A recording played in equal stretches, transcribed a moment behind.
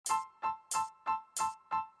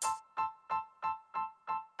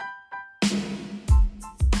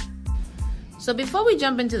So before we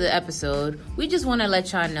jump into the episode, we just want to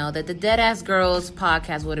let y'all know that the Deadass Girls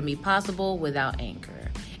podcast wouldn't be possible without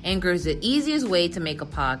Anchor. Anchor is the easiest way to make a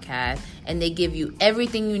podcast, and they give you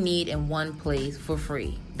everything you need in one place for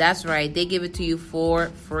free. That's right, they give it to you for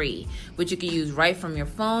free, which you can use right from your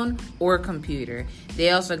phone or computer.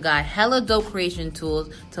 They also got hella dope creation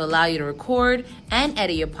tools to allow you to record and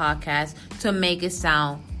edit your podcast to make it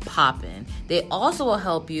sound poppin'. They also will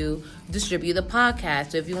help you distribute the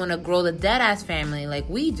podcast. So if you want to grow the Deadass family like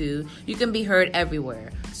we do, you can be heard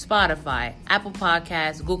everywhere. Spotify, Apple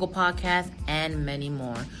Podcasts, Google Podcasts, and many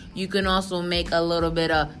more. You can also make a little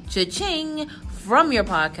bit of cha-ching from your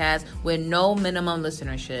podcast with no minimum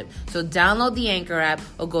listenership. So download the Anchor app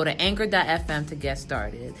or go to anchor.fm to get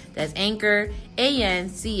started. That's Anchor,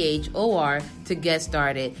 ANCHOR, to get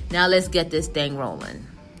started. Now let's get this thing rolling.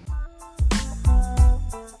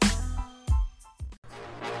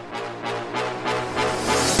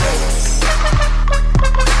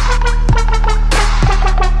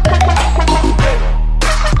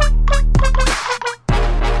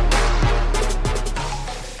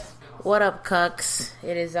 What up, cucks?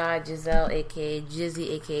 It is I, Giselle, aka Jizzy,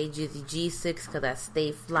 aka Jizzy G6, because I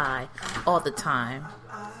stay fly all the time.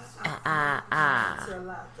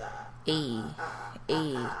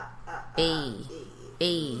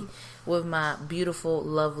 With my beautiful,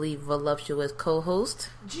 lovely, voluptuous co-host,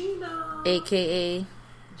 Gina, aka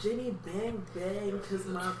Jenny Bang Bang, cause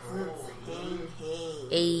my tits hang.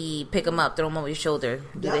 Hey, pick them up, throw them over your shoulder.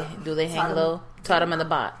 Do they hang low? Tie them in the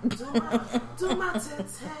bot. Do my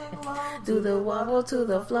tits hang low? Do the wobble to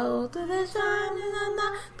the flow, do the shine in the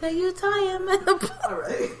night, that you tie them in the bot. All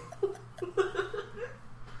right.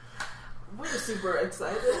 We're super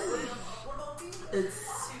excited.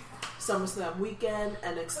 It's SummerSlam weekend,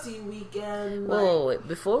 NXT weekend. Whoa,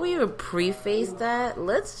 before we even preface that,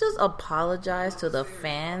 let's just apologize to the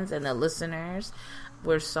fans and the listeners.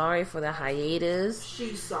 We're sorry for the hiatus.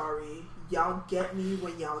 She's sorry. Y'all get me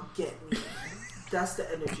when y'all get me. That's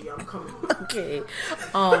the energy I'm coming with. Okay.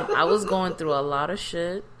 I was going through a lot of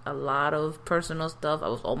shit, a lot of personal stuff. I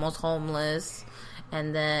was almost homeless.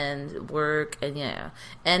 And then work, and yeah.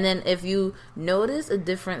 And then if you notice a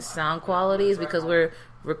different sound quality, is because we're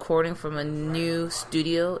recording from a new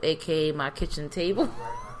studio, aka my kitchen table.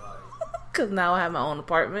 Because now I have my own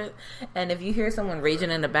apartment. And if you hear someone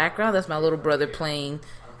raging in the background, that's my little brother playing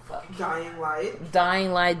Dying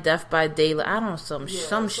Light, Death by Daylight. I don't know, some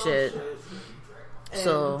shit. And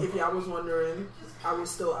so if y'all was wondering, I was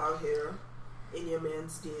still out here in your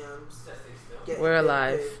man's DMs. We're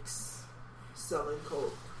alive. Selling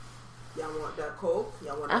coke. Y'all want that coke?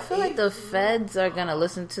 Y'all want that I feel like the feds are gonna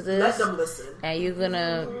listen to this. Let them listen. And you're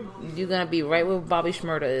gonna be right where Bobby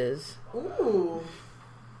Shmurda is. Ooh.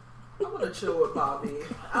 I wanna chill with Bobby.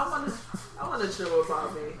 I wanna chill with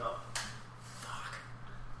Bobby. Fuck.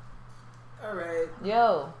 Alright.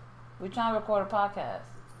 Yo, we're trying to record a podcast.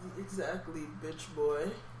 Exactly, bitch boy.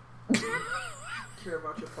 Care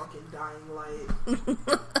about your fucking dying light.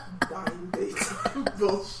 Dying date.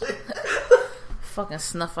 Bullshit. Fucking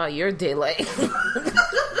snuff out your daylight.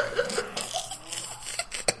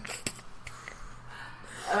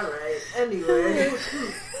 Alright, anyway.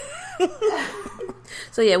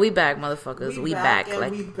 So yeah, we back, motherfuckers. We back. And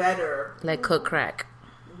like we better. Like cook crack.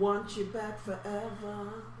 Want you back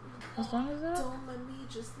forever. What song is that? Don't let me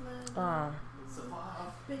just let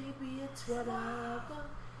baby, it's whatever.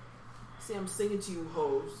 See, I'm singing to you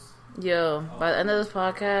hoes. Yo, by the end of this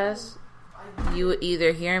podcast, you would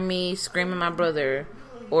either hear me screaming my brother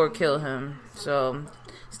or kill him. So,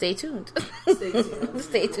 stay tuned. Stay tuned.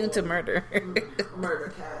 Stay tuned to murder.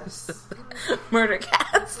 Murder cast. Murder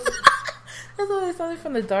cast. That's what it sounded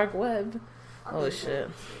from the dark web. Oh shit.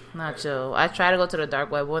 Not Joe. I tried to go to the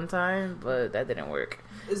dark web one time, but that didn't work.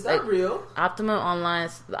 Is that real?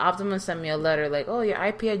 Optimum sent me a letter like, oh, your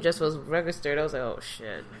IP address was registered. I was like, oh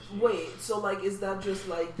shit. Wait, so like, is that just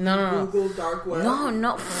like no. Google dark web?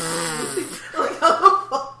 No. Like, how the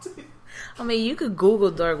fuck do you... I mean, you could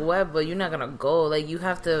Google dark web, but you're not gonna go. Like, you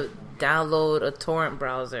have to download a torrent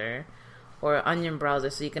browser or an onion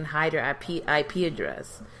browser so you can hide your IP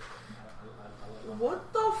address.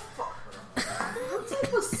 What the fuck? What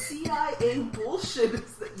type of CIA bullshit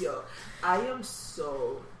is that? Yo, I am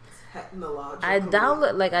so technological. I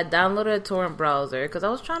downloaded a torrent browser because I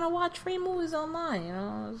was trying to watch free movies online. You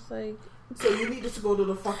know, it's like. So you needed to go to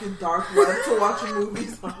the fucking dark web to watch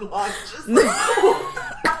movies online. Just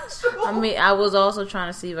I mean, I was also trying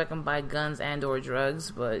to see if I can buy guns and or drugs,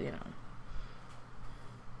 but you know.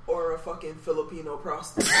 Or a fucking Filipino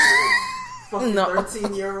prostitute. Fucking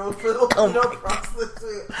 13-year-old Filipino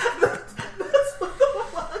prostitute.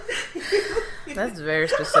 That's very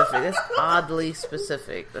specific. That's oddly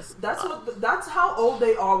specific. That's how old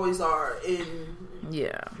they always are in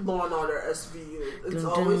Law and Order SVU. It's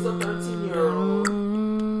always a 13-year-old.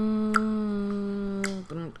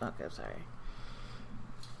 Okay, sorry.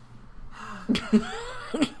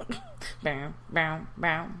 Bow, bow,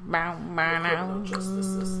 bow, bow, bow. Justice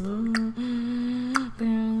system.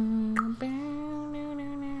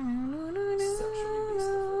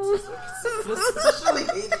 Especially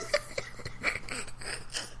 80s.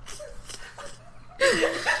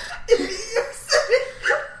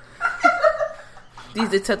 These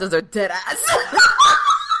detectives are dead ass.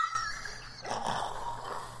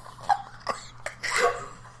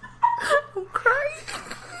 I'm crying.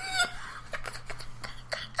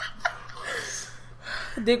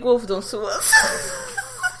 Dick Wolf, don't sue us.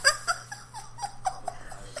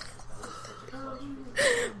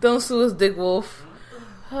 Don't sue us, Dick Wolf.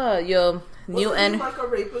 Yo, new Wasn't he like a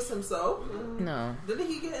rapist himself? No. Didn't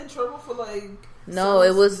he get in trouble for like? No,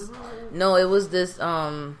 it was this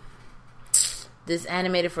this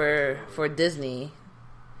animated for Disney,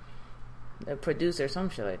 the producer, some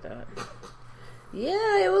shit like that.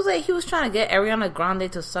 Yeah, it was like he was trying to get Ariana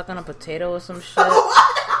Grande to suck on a potato or some shit.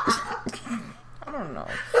 I don't know.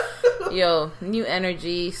 Yo, new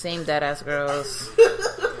energy, same dead ass girls.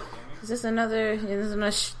 Is this another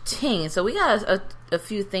thing? So we got a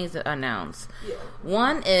few things to announce. Yeah.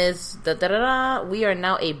 One is we are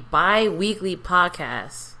now a bi-weekly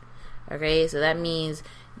podcast. Okay, so that means,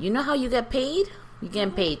 you know how you get paid? You're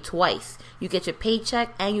getting paid twice. You get your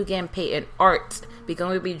paycheck and you getting paid in art. Because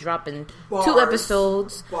we'll be dropping 2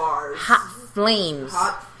 episodes. Hot flames.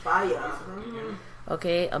 Hot fire. Mm-hmm.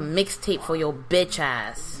 Okay, a mixtape for your bitch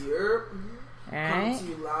ass. Yep. Alright. Come to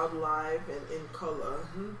you loud, live, and in color.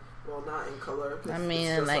 Well, not in color. I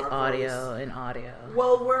mean, like audio and audio.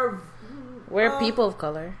 Well, we're people of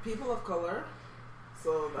color. People of color.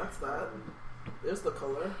 So that's that. There's the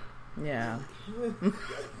color. Yeah.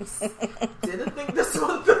 Didn't think this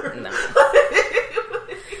one through. No.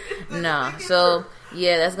 No. So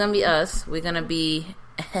yeah, that's gonna be us. We're gonna be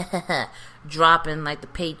dropping like the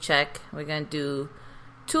paycheck. We're gonna do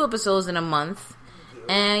 2 episodes in a month,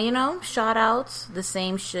 and shout outs, the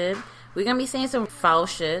same shit. We're gonna be saying some foul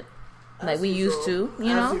shit like we used to, As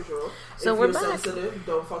usual. So if we're you're back. sensitive,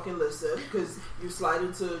 don't fucking listen, because you slide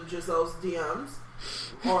into Giselle's DMs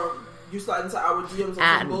or you slide into our DMs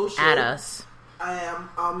on some bullshit. At us.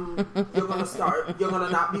 You're gonna start. You're gonna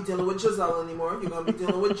not be dealing with Giselle anymore. You're gonna be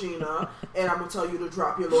dealing with Gina, and I'm gonna tell you to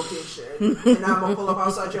drop your location, and I'm gonna pull up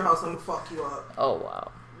outside your house and fuck you up. Oh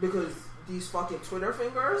wow! Because these fucking Twitter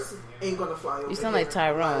fingers ain't gonna fly over. You sound like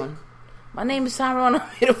Tyrone. My name is Tyrone. I'm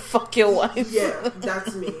here to fuck your wife. Yeah,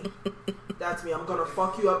 that's me. That's me. I'm gonna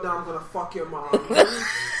fuck you up. Then I'm gonna fuck your mom.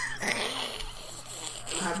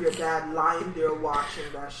 Have your dad lying there watching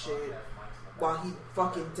that shit while he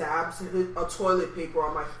fucking dabs a toilet paper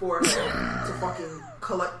on my forehead to fucking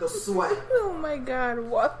collect the sweat. Oh my god,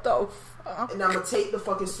 what the fuck? And I'm gonna take the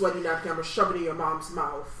fucking sweaty napkin, I'm gonna shove it in your mom's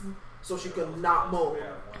mouth so she can not moan.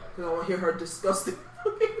 Because I wanna hear her disgusting.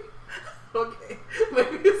 Okay,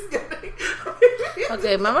 maybe it's getting.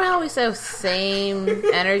 Okay, remember how we said same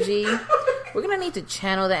energy? We're gonna need to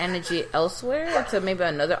channel the energy elsewhere to maybe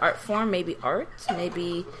another art form, maybe art,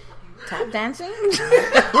 maybe tap dancing.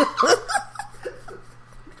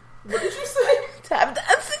 What did you say? Tap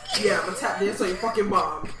dancing? Yeah, I'm gonna tap dance on your fucking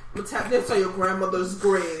mom. I'm gonna tap dance on your grandmother's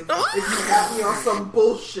grave if you tap me on some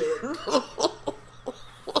bullshit.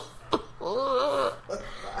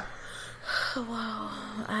 Wow,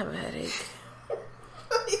 I have a headache.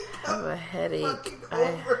 I have a headache.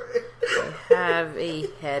 I have a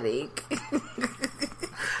headache.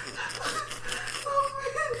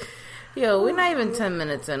 Yo, we're not even 10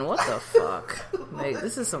 minutes in. What the fuck? Like,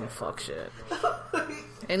 this is some fuck shit.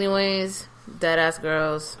 Anyways, deadass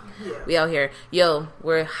girls. Yeah. We out here. Yo,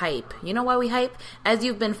 we're hype. You know why we hype? As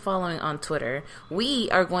you've been following on Twitter, we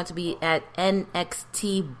are going to be at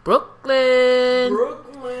NXT Brooklyn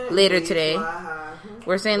later today.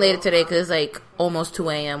 We're saying later today because it's like almost 2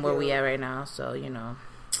 a.m. where we at right now. So,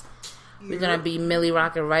 we're going to be Millie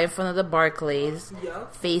rocking right in front of the Barclays.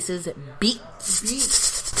 Faces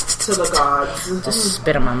beats to the gods. Just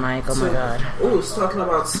spit on my mic. Oh my god. Oh, it's talking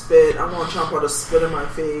about spit. I'm going to chomp out a spit in my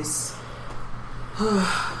face.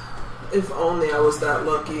 If only I was that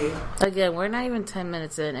lucky. Again, we're not even 10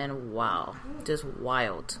 minutes in, and wow. Just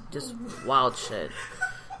wild shit.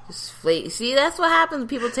 Just See, that's what happens.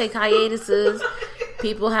 People take hiatuses.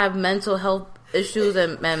 People have mental health issues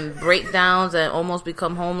and breakdowns and almost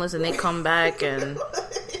become homeless, and they come back and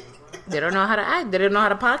They don't know how to act. They didn't know how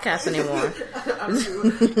to podcast anymore.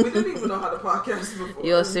 We didn't even know how to podcast before.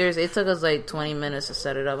 Yo, seriously, it took us like 20 minutes to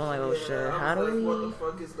set it up. I'm like, oh shit, how do we? What the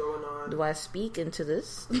fuck is going on? Do I speak into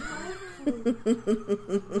this? Like,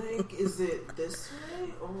 is it this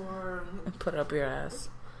way or put up your ass?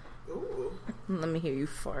 Ooh. Let me hear you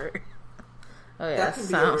fart. Oh yeah, that can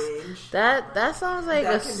be arranged. That sounds like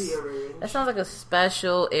that can be arranged. That sounds like a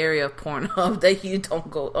special area of Pornhub that you don't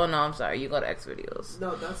go. Oh no, I'm sorry, you go to X videos.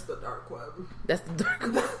 No, that's the dark web. That's the dark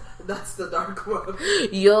web. That's the dark web.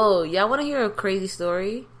 Yo, y'all want to hear a crazy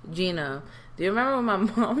story? Gina, do you remember when my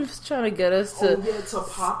mom was trying to get us to? Oh yeah, to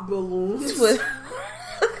pop balloons.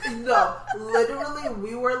 No, literally,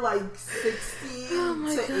 we were like 16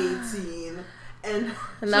 to 18. And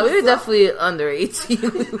now we were definitely under 18.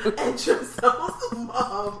 And Giselle's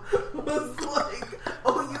mom was like,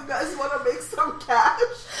 "Oh, you guys want to make some cash?"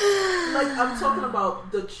 Like, I'm talking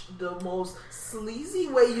about the most sleazy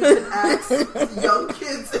way you can ask young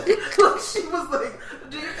kids. Like, she was like,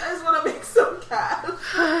 "Do you guys want to make some cash?"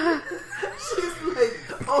 She's like,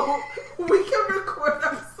 "Oh, we can record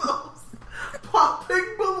ourselves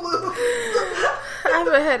popping balloons." I have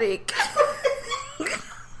a headache.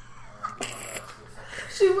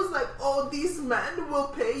 She was like, "Oh, these men will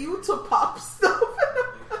pay you to pop stuff."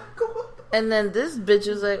 And then this bitch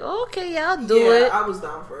was like, oh, "Okay, yeah, I'll do it." it. I was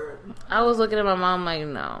down for it. I was looking at my mom like,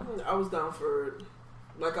 no. I was down for it.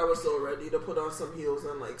 Like, I was so ready to put on some heels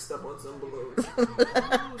and like step on some balloons.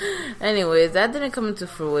 Anyways, that didn't come into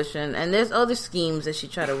fruition. And there's other schemes that she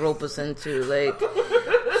tried to rope us into. Like,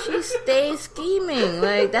 she stays scheming.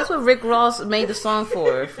 Like, that's what Rick Ross made the song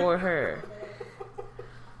for her.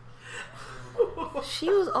 She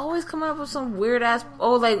was always coming up with some weird ass.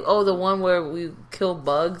 The one where we kill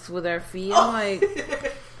bugs with our feet. I'm like,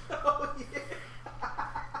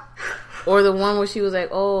 or the one where she was like,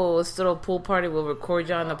 "Oh, let's do a pool party. We'll record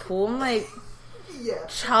you on the pool." I'm like,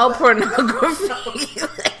 child pornography.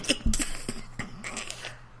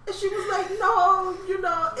 And she was like, "No,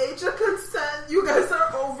 age of consent. You guys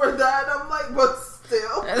are over that." I'm like, but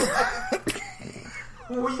still,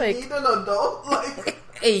 we need an adult. Like,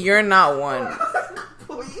 hey, you're not one.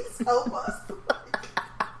 Please help us.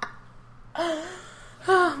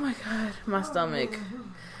 Oh my god, my stomach.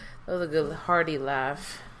 That was a good hearty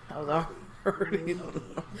laugh. That was a hearty laugh.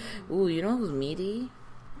 Ooh, you know who's meaty?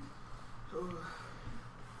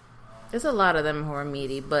 There's a lot of them who are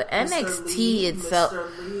meaty, but NXT itself.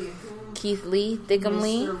 Keith Lee, Thickum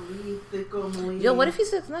Lee. Yo, what if he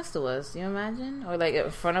sits next to us? You imagine? Or like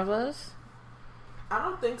in front of us? I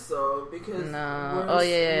don't think so, because we're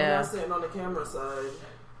not sitting on the camera side.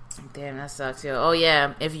 Damn, that sucks, yo. Oh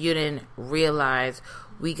yeah, if you didn't realize,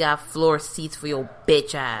 we got floor seats for your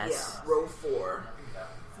bitch ass. Yeah, row 4.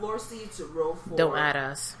 Floor seats, row 4. Don't add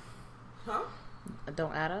us. Huh?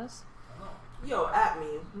 Don't add us? Yo, at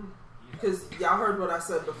me. Because y'all heard what I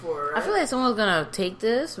said before, right? I feel like someone's gonna take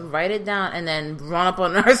this, write it down, and then run up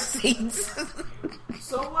on our seats.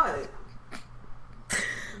 So what?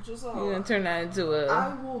 You're gonna turn that into a...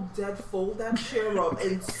 I will dead fold that chair up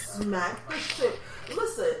and smack the shit.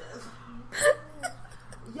 Listen,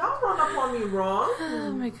 y'all run up on me wrong.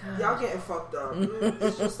 Oh my god. Y'all getting fucked up.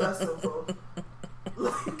 It's just that simple.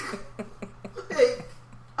 Like, hey,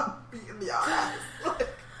 I'm beating y'all ass.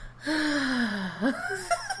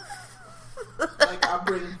 Like, I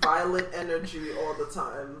bring violent energy all the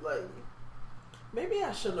time. Like, maybe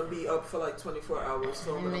I shouldn't be up for like 24 hours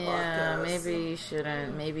filming a podcast. Yeah, maybe you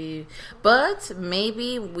shouldn't. But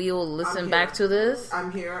maybe we'll listen back to this.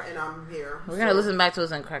 I'm here and I'm here. We're gonna listen back to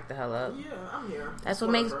this and crack the hell up. Yeah, I'm here. That's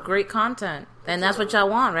what makes great content. And that's what y'all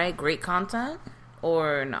want, right? Great content?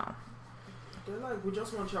 Or no? They're like, we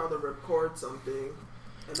just want y'all to record something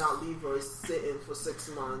and not leave us sitting for 6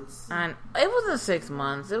 months. And it wasn't 6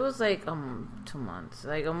 months. It was like 2 months,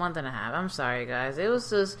 like a month and a half. I'm sorry, guys. It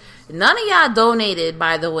was just none of y'all donated,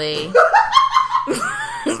 by the way.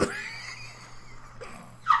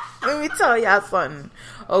 Let me tell y'all something,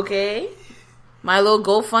 okay? My little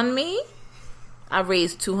GoFundMe, I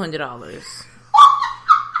raised $200.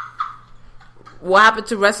 What happened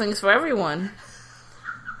to wrestling is for everyone?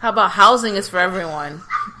 How about housing is for everyone?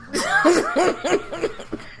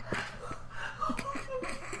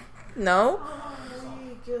 No?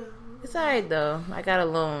 It's alright though. I got a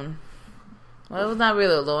loan. Well, it was not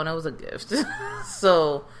really a loan, it was a gift.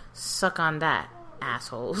 So, suck on that,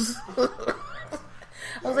 assholes. I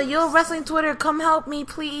was like, yo, wrestling Twitter, come help me,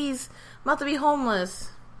 please. I'm about to be homeless.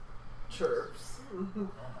 Chirps.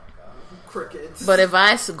 Crickets. But if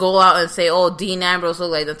I go out and say, oh, Dean Ambrose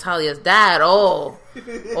look like Natalia's dad,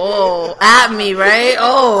 at me, right?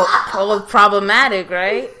 Oh, problematic,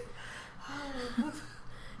 right?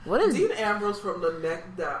 What is Dean Ambrose from the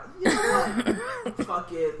neck down? You know what?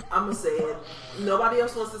 Fuck it. I'm gonna say it. Nobody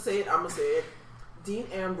else wants to say it. I'm gonna say it. Dean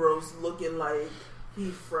Ambrose looking like he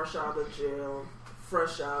fresh out of jail,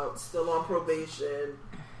 fresh out, still on probation.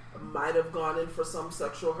 Might have gone in for some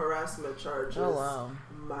sexual harassment charges. Oh wow.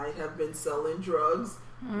 Might have been selling drugs.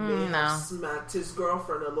 May have smacked his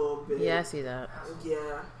girlfriend a little bit. Yeah, I see that.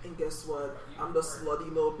 Yeah, and guess what? I'm the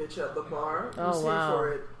slutty little bitch at the bar. Oh, Who's wow. here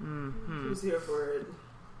for it? Mm-hmm. Who's here for it?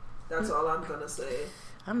 That's all I'm gonna say.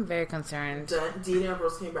 I'm very concerned. Dean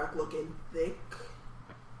Ambrose came back looking thick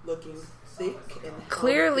and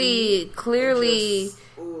clearly,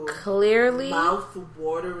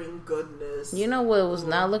 mouth-watering goodness. You know what was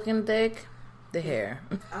not looking thick? The hair.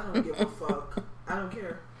 I don't give a fuck. I don't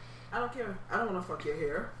care. I don't want to fuck your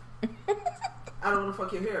hair. I don't want to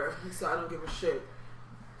fuck your hair, so I don't give a shit.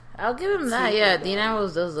 I'll give him that. Yeah, Dean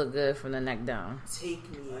Ambrose does look good from the neck down. Take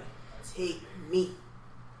me.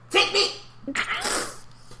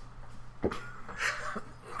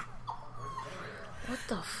 What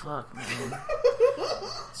the fuck, man?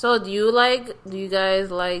 So do you guys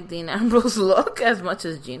like Dean Ambrose's look as much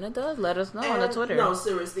as Gina does? Let us know on the Twitter. No,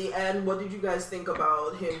 seriously. And what did you guys think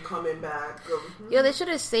about him coming back? Yeah, they should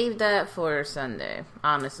have saved that for Sunday,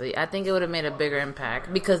 honestly. I think it would have made a bigger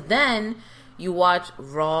impact. Because then you watch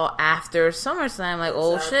Raw after SummerSlam, like,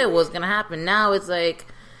 oh shit, what's gonna happen? Now it's like,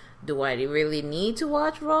 do I really need to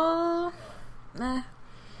watch Raw? Nah.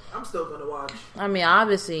 I'm still gonna watch. I mean,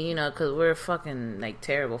 obviously, you know, because we're fucking, like,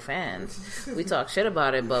 terrible fans. We talk shit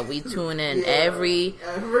about it, but we tune in every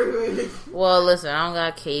week. Well, listen, I don't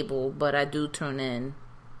got cable, but I do tune in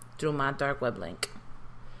through my dark web link.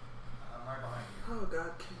 Oh,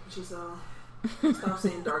 God, Giselle. Stop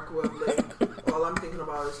saying dark web link. All I'm thinking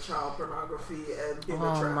about is child pornography and human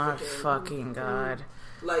trafficking. Oh, my fucking God.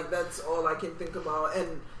 Like, that's all I can think about.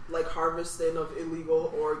 And, like, harvesting of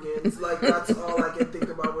illegal organs. Like, that's all I can think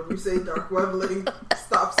about when you say dark web link.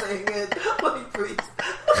 Stop saying it. Like, please.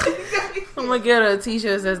 I'm gonna get a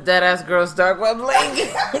t-shirt that says Deadass Girls Dark Web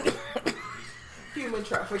Link. Human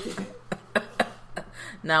trafficking.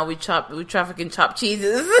 Now we trafficking chopped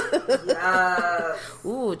cheeses. Yes.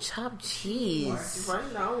 Ooh, chopped cheese.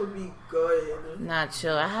 Right now would be good. Nah,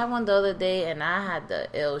 chill. I had one the other day and I had the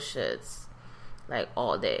ill shits. Like,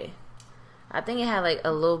 all day. I think it had, like,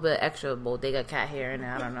 a little bit extra bodega cat hair in it.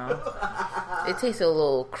 I don't know. It tasted a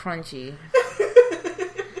little crunchy.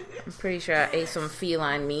 I'm pretty sure I ate some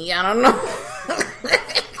feline meat. I don't know.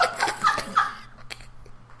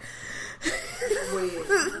 Wait.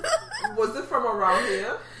 Was it from around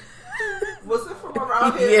here?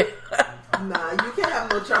 Yeah. Nah, you can't have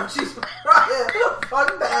no chopped cheese from around here.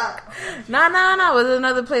 Fuck that. Nah. It was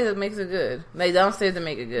another place that makes it good. Like, downstairs to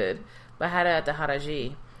make it good. But I had it at the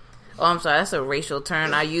Haraji. Oh, I'm sorry. That's a racial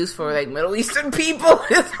term I use for, like, Middle Eastern people.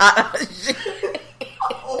 It's Haraji.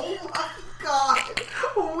 Oh, my God.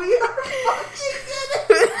 We are fucking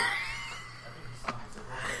getting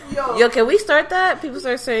Yo, can we start that? People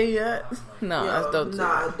start saying that? No, that's dope too.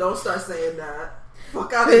 Nah, don't start saying that.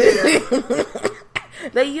 Fuck out of here.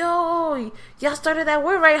 Like, yo, y'all started that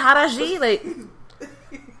word, right? Haraji? Like,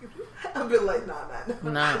 I've been like, nah. I've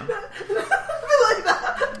been like,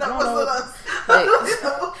 that wasn't us.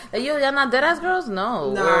 Like, yo, y'all not Deadass Girls?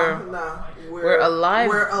 No. Nah. We're alive.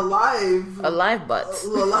 We're alive. Alive butts.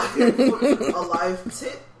 Alive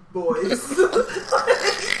tit boys.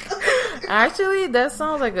 Actually, that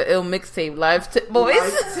sounds like an ill mixtape. Live tit boys.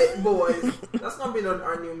 Live tit boys. That's gonna be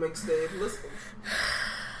our new mixtape. Listen,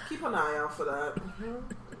 keep an eye out for that.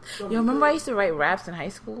 Yo, remember I used to write raps in high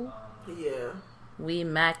school? Yeah. We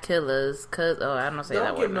Mac Killers, cause I don't say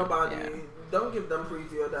that word. Don't give them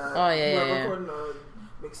preview of that. Oh yeah, We're recording a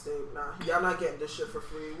mixtape. Nah, y'all not getting this shit for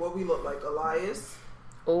free. What we look like, Elias?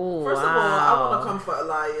 Oh, First of all, I want to come for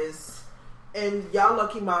Elias, and y'all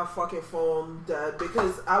lucky my fucking phone dead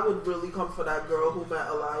because I would really come for that girl who met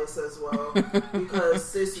Elias as well because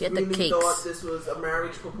sis really thought this was a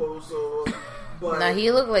marriage proposal. But now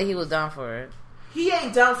he looked like he was down for it. He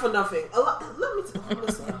ain't down for nothing.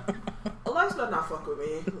 Listen. Elias better not fuck with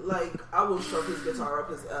me. Like, I will shove his guitar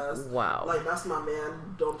up his ass. Wow. Like, that's my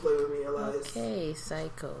man. Don't play with me, Elias. Okay,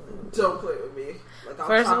 psycho. Don't play with me. Like, I'll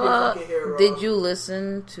First of all, fucking hair did off. you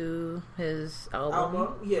listen to his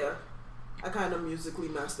album? Yeah. I kind of musically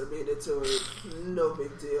masturbated to it. No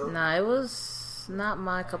big deal. Nah, it was not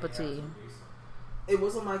my cup of tea. It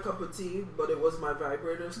wasn't my cup of tea, but it was my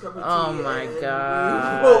vibrator's cup of tea. Oh my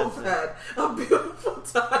God. We both had a beautiful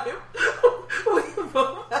time. We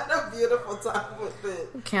both had a beautiful time with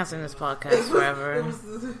it. I'm canceling this podcast forever.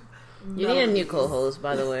 You need a new co-host,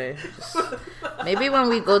 by the way. Maybe when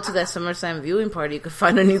we go to that SummerSlam viewing party, you could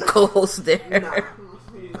find a new co-host there. Nah.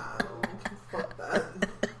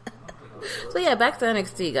 episode. So yeah, back to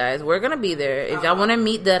NXT, guys. We're gonna be there. If y'all want to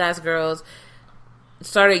meet Deadass Girls,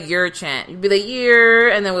 start a year chant. You'd be like, year,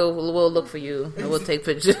 and then we'll look for you and we'll take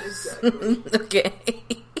pictures. Exactly. Okay.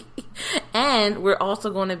 And we're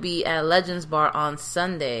also going to be at Legends Bar on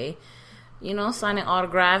Sunday. You know, signing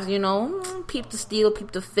autographs. You know, peep the steel,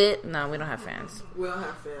 peep the fit. No, we don't have fans. We don't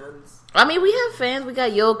have fans. I mean, we have fans. We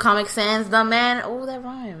got Yo Comic Sans, the man. Oh, that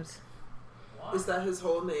rhymes. Is that his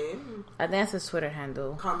whole name? I think that's his Twitter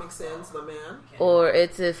handle. Comic Sans, the man? Or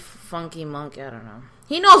it's a Funky Monkey. I don't know.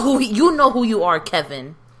 He knows who you know who you are,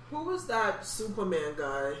 Kevin. Who was that Superman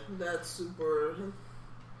guy? That super...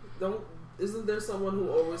 Isn't there someone who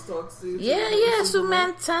always talks to you? Yeah, Superman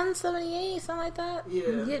 1078, something like that.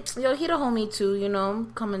 Yeah. Yo, he the homie too, you know,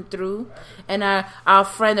 coming through. And our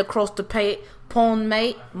friend across the pond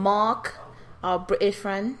mate, Mark, our British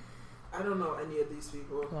friend. I don't know any of these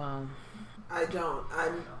people. Wow. I don't.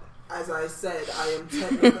 As I said, I am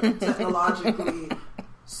technologically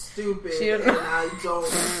stupid, and I don't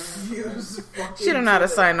use fucking She don't know how to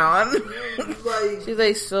sign on. She's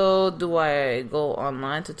like, so do I go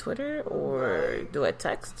online to Twitter or do I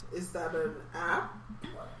text? Is that an app?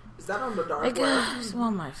 Is that on the dark web?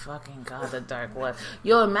 Oh my fucking god, the dark web.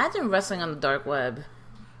 Yo, imagine wrestling on the dark web.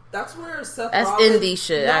 That's where Seth That's Rollins... indie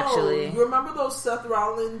shit, actually. You remember those Seth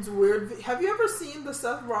Rollins weird... Have you ever seen the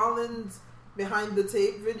Seth Rollins behind the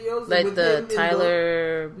tape videos? Like with the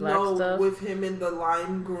Tyler Black stuff? with him in the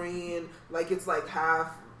lime green. Like it's like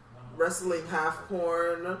half wrestling, half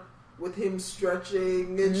porn. With him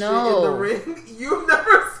stretching and shit in the ring. You've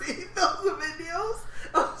never seen those videos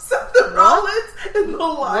of Seth Rollins in the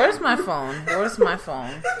lime... Where's my phone? In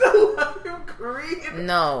the lime green.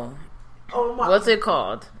 No. Oh my... What's it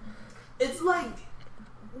called? It's like,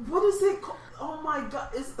 what is it called? Oh my god!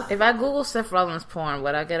 It's like, if I Google Seth Rollins porn,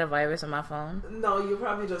 would I get a virus on my phone? No, you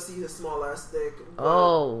probably just see his small ass dick. But...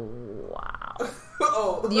 Oh wow!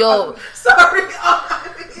 Oh, yo, sorry.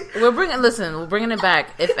 We're bringing it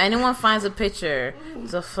back. If anyone finds a picture,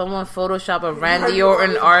 so someone Photoshop a Randy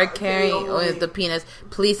Orton arm carrying the penis,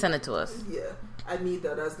 please send it to us. Yeah, I need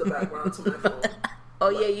that as the background to my phone. Oh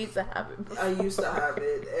yeah, you used to have it before. I used to have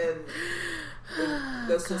it, and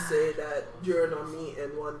let's just say that during a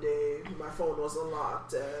meeting one day, my phone was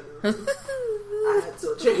unlocked, and I had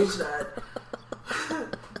to change that.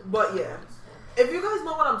 But yeah, if you guys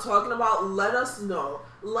know what I'm talking about, let us know.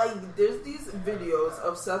 Like, there's these videos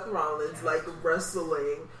of Seth Rollins, like,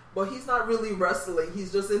 wrestling, but he's not really wrestling.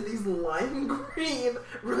 He's just in these lime green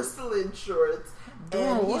wrestling shorts.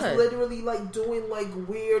 And he's literally, like, doing, like,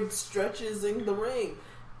 weird stretches in the ring.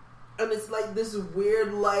 And it's, like, this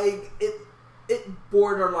weird, like, it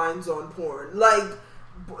borderlines on porn.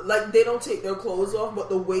 Like, they don't take their clothes off, but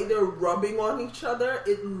the way they're rubbing on each other,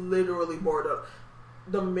 it literally border.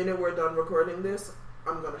 The minute we're done recording this,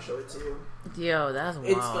 I'm gonna show it to you. Yo, that's wild.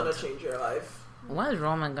 It's gonna change your life. Why is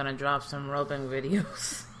Roman gonna drop some rubbing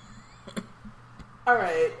videos?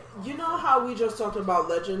 Alright, you know how we just talked about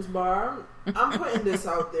Legends Bar? I'm putting this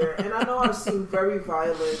out there, and I know I seem very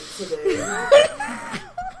violent today.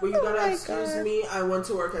 But you gotta excuse me, I went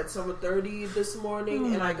to work at 7:30 this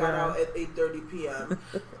morning, and I got out at 8:30 p.m.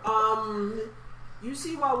 You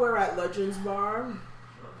see, while we're at Legends Bar,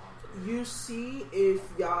 you see if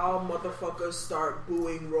y'all motherfuckers start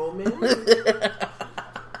booing Roman,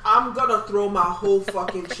 I'm gonna throw my whole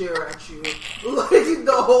fucking chair at you. Like,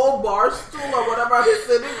 the whole bar stool or whatever I'm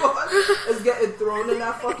sitting on is getting thrown in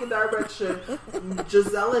that fucking direction.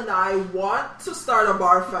 Giselle and I want to start a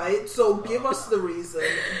bar fight, so give us the reason.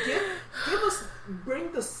 Give us,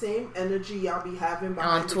 bring the same energy y'all be having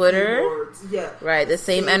behind on Twitter. Keyboards. Yeah. Right, the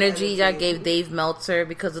same energy y'all gave Dave Meltzer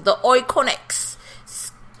because of the Oikonics.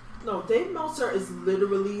 No, Dave Meltzer is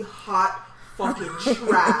literally hot fucking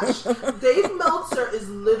trash. Dave Meltzer is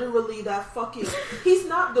literally that fucking... He's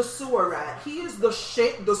not the sewer rat. He is the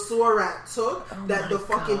shit the sewer rat took that the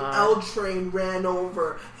fucking L train ran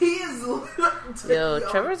over. He is literally... Yo,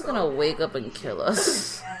 Trevor's gonna wake up and kill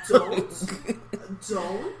us. Don't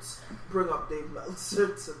bring up Dave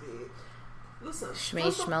Meltzer to me. Listen.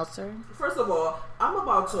 Schmeltzer. First of all, I'm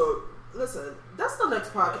about to... Listen, that's the next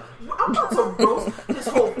podcast. I'm about to roast his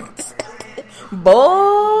whole...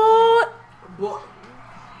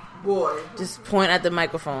 Boy. Just point at the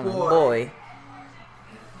microphone. Boy.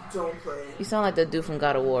 Don't play. You sound like the dude from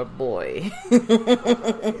God of War. Boy. I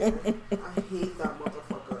hate that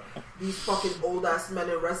motherfucker. These fucking old ass men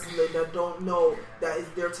in wrestling that don't know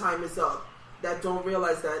that their time is up. That don't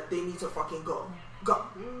realize that they need to fucking go.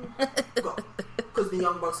 Because the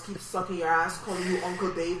Young Bucks keep sucking your ass, calling you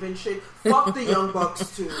Uncle Dave and shit. Fuck the Young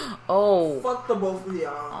Bucks too. Oh. Fuck the both of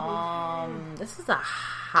y'all. This is a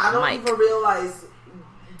hot mic. I don't even realize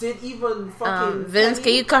did even fucking Vince,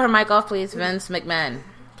 can you cut her mic off, please? Vince McMahon,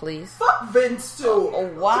 please. Fuck Vince too. Oh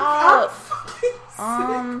wow.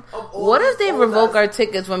 What if they revoke our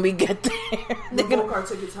tickets when we get there? Revoke our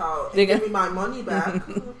tickets how? And give me my money back.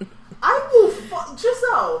 I will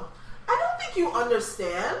Giselle, I don't think you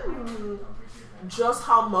understand just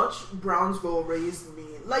how much Brownsville raised me.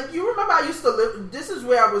 Like, you remember I used to live, this is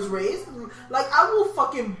where I was raised. Like, I will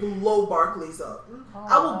fucking blow Barclays up.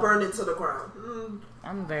 I will burn it to the ground.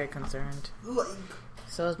 I'm very concerned. Like,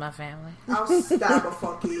 so is my family. I'll stab a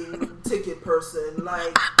fucking ticket person.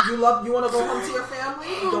 Like, you want to go home to your family?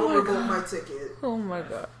 Don't revoke my ticket. Oh my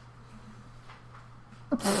god.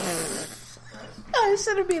 I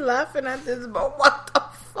shouldn't be laughing at this, but what the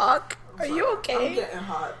fuck? Are you okay? I'm getting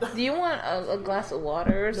hot. Do you want a glass of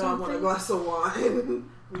water or something? No, I want a glass of wine.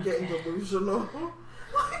 I'm getting delusional.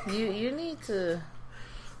 You need to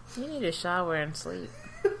shower and sleep.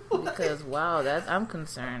 Because wow, I'm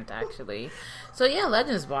concerned actually. So yeah,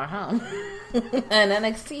 Legends Bar, huh? And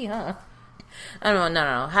NXT, huh? I don't know,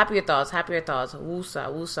 no. Happier thoughts.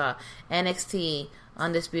 Woosa. NXT,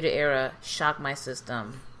 Undisputed Era, Shock My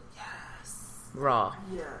System. Yes. Raw.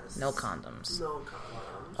 Yes. No condoms.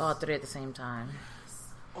 All three at the same time.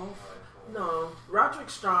 Oh, no. Roderick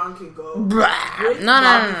Strong can go.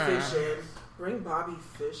 Bring Bobby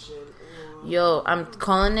Fish in. Yo, I'm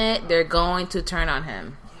calling it. They're going to turn on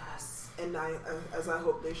him. Yes. And as I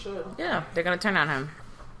hope they should. Yeah, they're going to turn on him.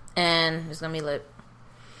 And it's going to be lit.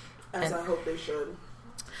 I hope they should.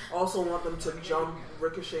 Also want them to jump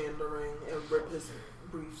Ricochet in the ring and rip his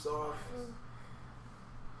briefs off.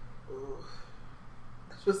 Ooh.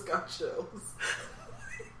 I just got chills.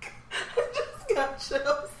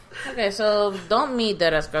 Okay, so don't meet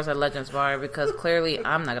Deadass Girls at Legends Bar because clearly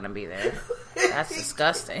I'm not gonna be there. That's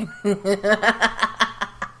disgusting.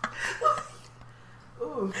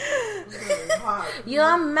 Ooh, yo,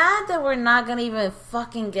 I'm mad that we're not gonna even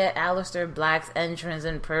fucking get Aleister Black's entrance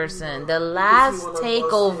in person. The last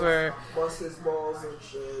takeover, bust his balls and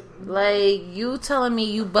shit. Like, you telling me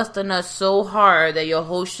you busted us so hard that your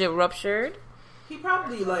whole shit ruptured? He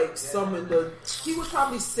probably he was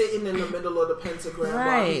probably sitting in the middle of the pentagram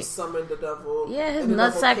while he summoned the devil. Yeah, his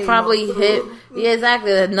nutsack probably hit. Yeah,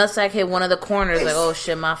 exactly. The nutsack hit one of the corners. Like, oh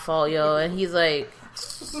shit, my fault, yo. And he's like,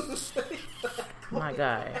 my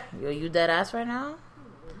guy, yo, you dead ass right now?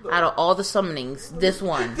 Out of all the summonings, this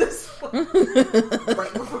one.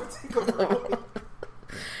 Right before takeover.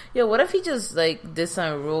 Yo, what if he just did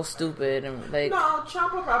something real stupid and No,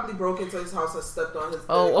 Ciampa probably broke into his house and stepped on his dick.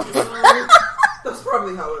 Oh. That's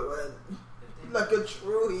probably how it went. Like a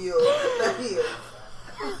true heel.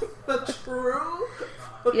 A true.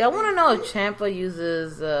 Yeah, I want to know if Ciampa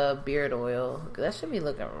uses beard oil. That should be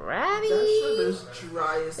looking ratty. That shit is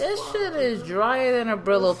dry as This shit is drier than a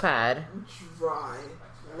Brillo pad. Dry.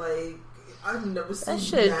 Like, I've never seen that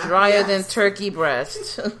shit is drier than turkey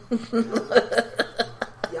breast. Y'all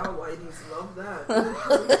whiteys love that.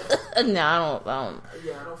 No, I don't.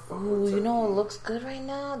 Yeah, I don't fuck Ooh, with you know what looks good right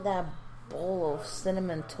now? That bowl of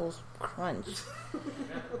cinnamon toast crunch.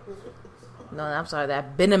 No, I'm sorry,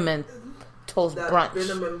 that Cinnamon toast brunch.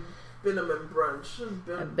 Cinnamon brunch.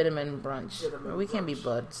 Cinnamon brunch. We can't be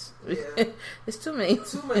buds. Yeah. It's too many.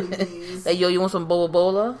 Too many D's. Hey, yo, you want some Boba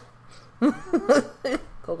Bola?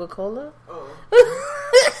 Coca-Cola? Oh.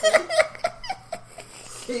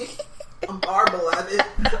 See? I'm horrible at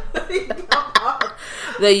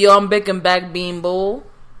it. Yo, I'm baking back bean bowl.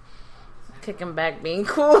 Kicking back bean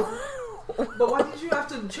cool. But why did you have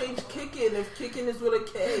to change kicking if kicking is with a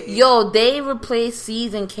K? Yo, they replaced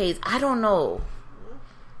C's and K's. I don't know.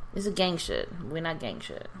 It's a gang shit. We're not gang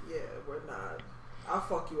shit. Yeah, we're not. I'll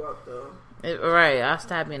fuck you up though. Right, I'll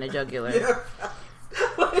stab you in the jugular. Yeah.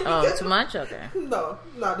 Oh, too much? Okay. No,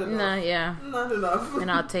 not enough. No, yeah. Not enough. And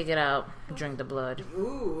I'll take it out, drink the blood.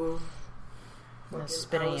 Ooh. And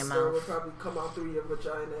spit in your mouth. Will probably come out through your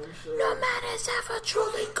vagina and shit. No man is ever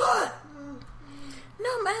truly good.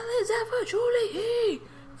 No man is ever truly he.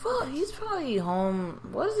 Fuck, he's probably home.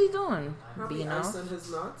 What is he doing? Probably Being off? icing his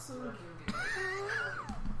nuts.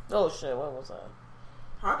 Oh shit, what was that?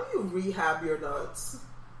 How do you rehab your nuts?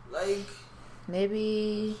 Like,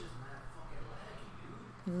 Maybe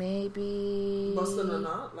busting a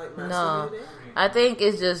nut? Like masturbating? No, I think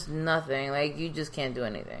it's just nothing. Like, you just can't do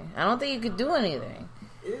anything. I don't think you could do anything.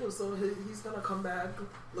 Ew, so he's gonna come back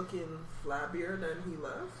looking flabbier than he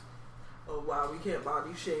left? Oh wow, we can't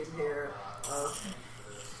body shame here.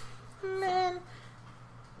 Man,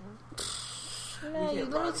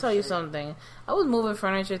 let me tell you something. I was moving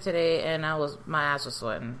furniture today and my ass was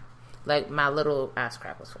sweating. Like, my little ass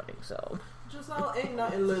crack was sweating, so. Giselle, ain't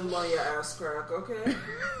nothing little on your ass crack, okay?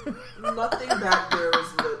 Nothing back there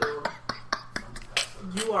is little.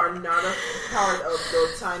 You are not a part of the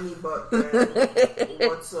tiny butt gang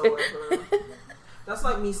whatsoever. That's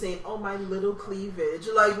like me saying, "Oh, my little cleavage."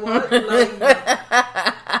 Like what?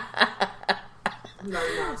 Nah,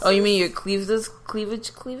 oh, you mean your cleavage?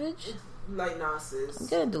 Like nah, sis. I'm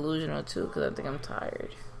getting delusional too because I think I'm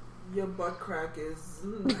tired. Your butt crack is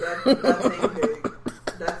that thing big.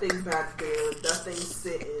 That thing back there. That thing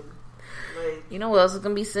sitting. Like, you know what else is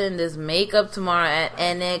gonna be sitting? This makeup tomorrow at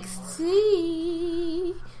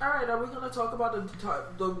NXT. All right, are we gonna talk about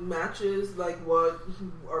the matches? Like what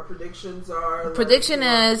our predictions are? Prediction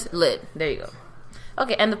is lit. There you go.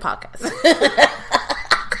 Okay, end the podcast.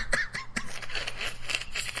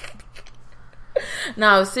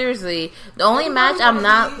 No, seriously, the only match I'm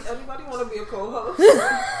not. Anybody want to be a co-host? Like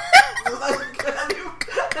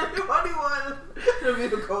anybody want to be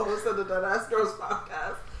the co-host of the Dead Ass Girls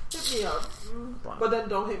podcast? Hit me up. But then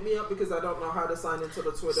don't hit me up because I don't know how to sign into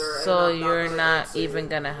the Twitter. So you're not even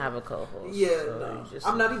gonna have a co-host. Yeah, so no.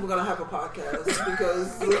 I'm not even gonna have a podcast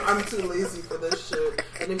because I'm too lazy for this shit.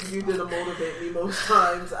 And if you didn't motivate me most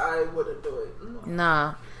times, I wouldn't do it.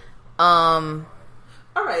 Nah.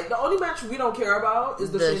 All right, the only match we don't care about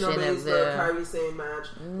is the Shayna Baszler Kairi Sane match.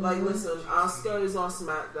 Like, listen, Asuka is on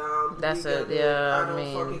SmackDown. That's it. Yeah, I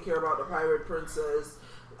don't fucking care about the Pirate Princess.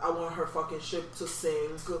 I want her fucking ship to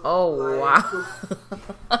sing. Oh, wow.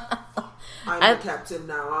 I'm the captain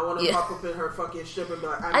now. I want to pop up in her fucking ship and be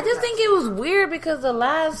like, I just think it was weird because the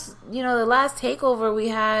last takeover we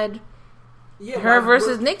had her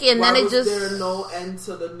versus Nikki, and then it just there no end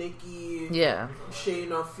to the Nikki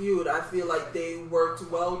Shayna feud. I feel like they worked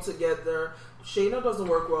well together. Shayna doesn't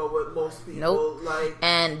work well with most people. Nope. Like,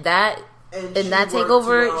 and that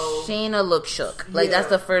takeover, well. Shayna looked shook. Like that's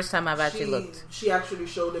the first time I've actually looked. She actually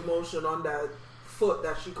showed emotion on that foot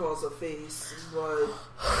that she calls a face, but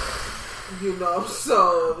you know,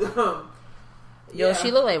 so yo,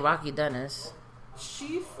 she looked like Rocky Dennis.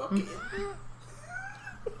 She fucking.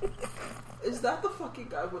 Is that the fucking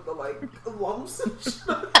guy with the like lumps and shit?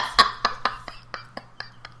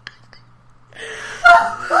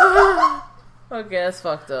 Okay, that's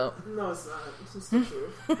fucked up. No, it's not. It's just the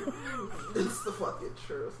truth. It's the fucking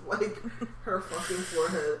truth. Like her fucking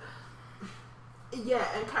forehead. Yeah,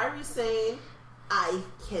 and Kairi saying, "I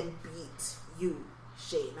can beat you,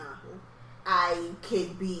 Shayna. I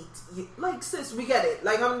can beat you." Like, sis, we get it.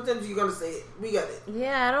 Like, how many times are you gonna say it? We get it.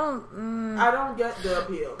 Yeah, I don't get the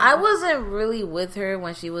appeal. I wasn't really with her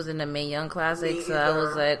when she was in the Mae Young Classic, so I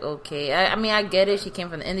was like, okay. I mean, I get it. She came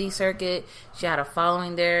from the indie circuit. She had a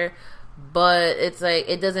following there, but it's like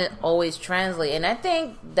it doesn't always translate, and I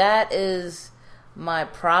think that is my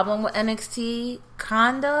problem with NXT.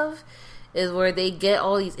 Kind of. Is where they get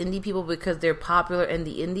all these indie people because they're popular in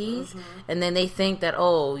the indies, and then they think that,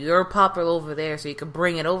 oh, you're popular over there, so you can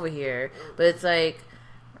bring it over here. But it's like,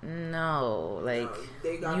 no, like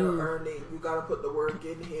they gotta earn it. You gotta put the work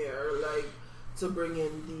in here, like to bring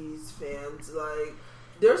in these fans. Like,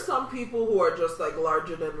 there's some people who are just like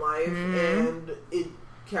larger than life, and it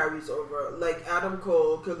carries over. Like Adam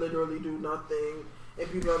Cole could literally do nothing. And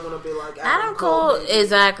people are going to be like, Adam Cole.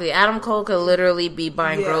 Exactly. Adam Cole could literally be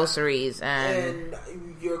buying groceries. And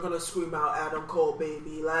you're going to scream out, Adam Cole,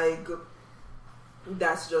 baby. Like,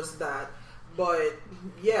 that's just that. But,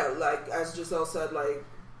 yeah, like, as Giselle said, like,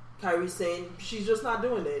 Kairi saying, she's just not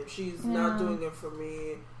doing it. She's not doing it for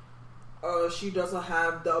me. She doesn't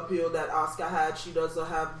have the appeal that Asuka had. She doesn't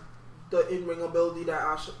have the in-ring ability that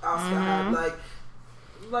Asuka had.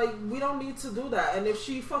 Like, we don't need to do that. And if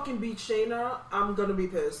she fucking beats Shayna, I'm gonna be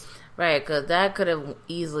pissed. Right, because that could have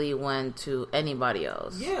easily went to anybody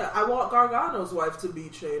else. Yeah, I want Gargano's wife to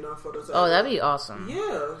beat Shayna for the title. Oh, that'd be awesome.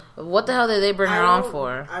 Yeah. What the hell did they bring her on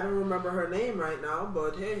for? I don't remember her name right now,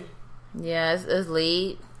 but hey. Yeah, it's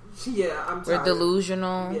late. Yeah, I'm tired. We're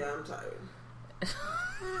delusional. Yeah, I'm tired.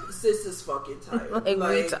 Sis is fucking tired. We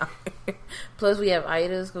tired. Plus, we have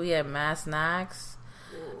itis, we have mass snacks.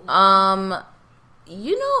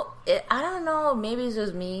 You know, I don't know, maybe it's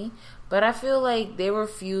just me, but I feel like there were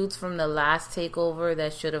feuds from the last takeover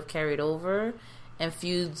that should have carried over, and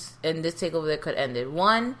feuds in this takeover that could end it.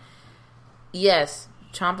 One, yes,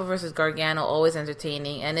 Ciampa versus Gargano, always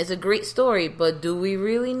entertaining, and it's a great story, but do we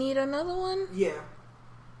really need another one? Yeah.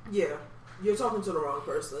 You're talking to the wrong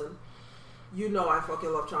person. You know I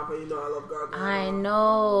fucking love Ciampa, you know I love Gargano. I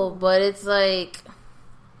know, but it's like,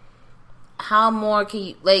 how more can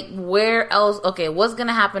you, like, where else? Okay, what's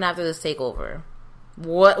gonna happen after this takeover?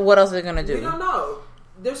 What else are they gonna do? We don't know.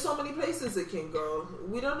 there's so many places it can go.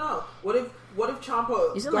 We don't know. What if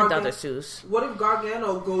Ciampa? You sound like Dr. Seuss. What if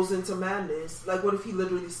Gargano goes into madness? Like, what if he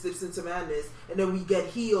literally slips into madness, and then we get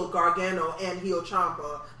heel Gargano and heel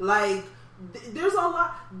Ciampa? Like, there's a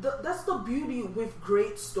lot. That's the beauty with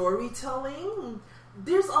great storytelling.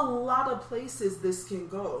 There's a lot of places this can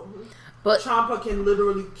go. But Ciampa can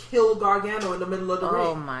literally kill Gargano in the middle of the ring.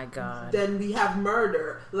 Oh my god! Then we have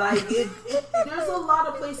murder. Like there's a lot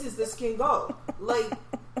of places this can go. Like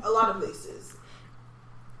a lot of places.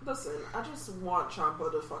 Listen, I just want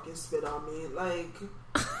Ciampa to fucking spit on me. Like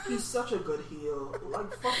he's such a good heel.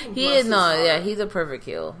 Like fucking. He is he's a perfect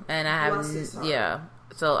heel, and I have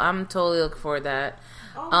So I'm totally looking for that.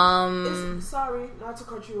 Sorry, not to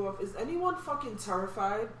cut you off. Is anyone fucking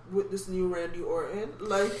terrified with this new Randy Orton?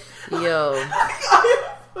 Like, yo, I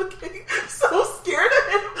am fucking so scared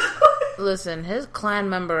of him. Listen, his clan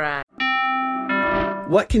member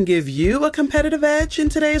What can give you a competitive edge in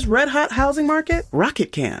today's red-hot housing market?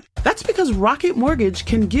 Rocket can. That's because Rocket Mortgage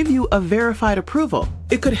can give you a verified approval.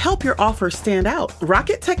 It could help your offer stand out.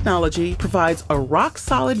 Rocket Technology provides a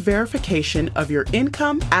rock-solid verification of your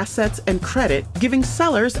income, assets, and credit, giving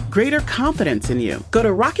sellers greater confidence in you. Go to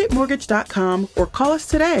rocketmortgage.com or call us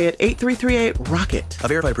today at 8338-ROCKET. A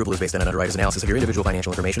verified approval is based on an underwriter's analysis of your individual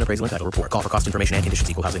financial information, appraisal, and title report. Call for cost information and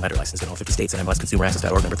conditions. Equal housing lender license in all 50 states and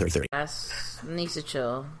MLSConsumerAccess.org number 3030. That's needs to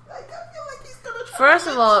chill. First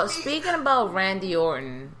of all, speaking about Randy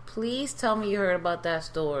Orton, please tell me you heard about that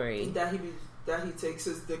story. That he takes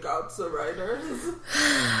his dick out to writers.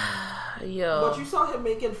 Yo. But you saw him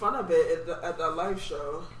making fun of it at that live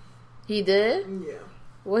show. He did? Yeah.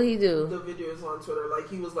 What'd he do? The video is on Twitter. Like,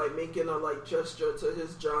 he was, like, making a, like, gesture to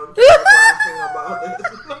his junk. Like, laughing about it.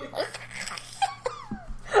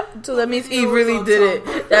 So that means he really did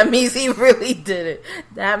it. That means he really did it.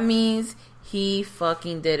 That means he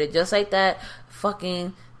fucking did it. Just like that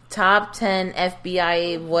fucking top 10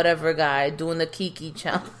 FBI whatever guy doing the Kiki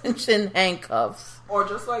challenge in handcuffs. Or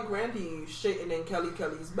just like Randy shitting in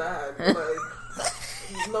Kelly's bag. Like,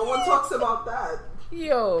 no one talks about that.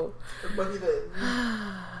 Yo. But he did.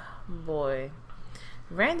 Boy.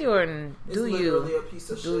 Randy Orton, do you? Literally a piece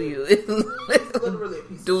of shit. Do you? He's literally a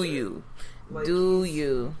piece of do shit. you? Like, do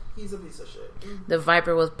you? He's a piece of shit. The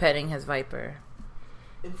Viper was petting his Viper.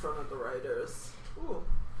 In front of the writers. Ooh.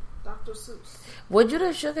 Dr. Seuss. Would you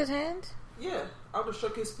have shook his hand? Yeah, I would have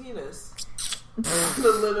shook his penis.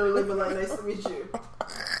 Literally be like, nice to meet you.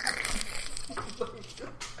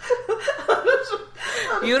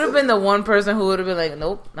 You would have been the one person who would have been like,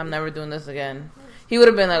 nope, I'm never doing this again. He would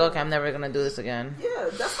have been like, okay, I'm never gonna do this again. Yeah,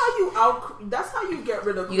 that's how you get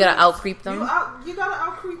rid of creeps. You gotta out creep them. You gotta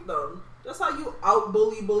out creep them. That's how you out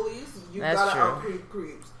bully bullies. That's gotta true. out creep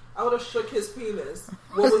creeps. I would have shook his penis.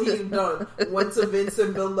 What would he have done? Went to Vince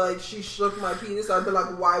and been like, she shook my penis. I'd be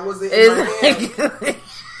like, why was it in my hand?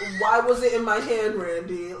 Why was it in my hand,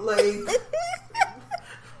 Randy? Like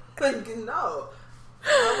no.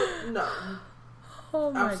 No.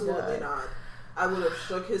 Oh my Absolutely God. not. I would have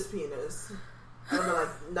shook his penis. I would have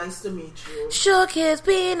been like, nice to meet you. Shook his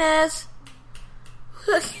penis.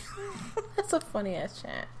 That's a funny ass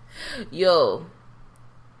chant. Yo.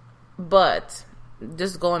 But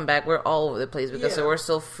just going back, we're all over the place because we're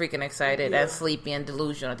so freaking excited and sleepy and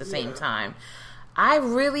delusional at the same time. I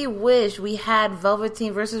really wish we had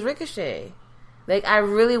Velveteen versus Ricochet. Like, I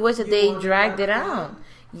really wish that they dragged it out.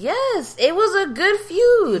 Yes, it was a good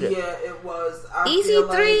feud. Yeah, it was.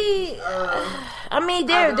 EC3. I mean,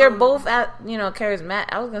 they're both charismatic.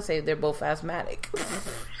 I was gonna say they're both asthmatic.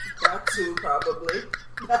 That too, probably.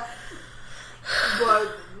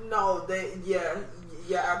 But no,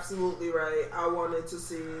 you're absolutely right. I wanted to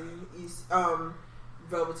see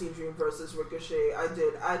Velveteen Dream versus Ricochet. I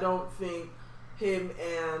did. I don't think him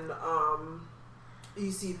and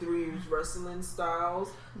EC3's wrestling styles.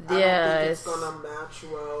 I don't think it's gonna match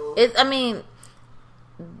well. I mean,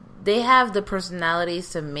 they have the personalities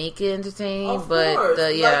to make it entertaining, but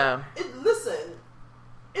listen,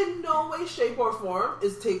 in no way, shape, or form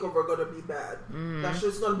is TakeOver gonna be bad. That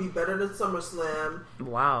shit's gonna be better than SummerSlam.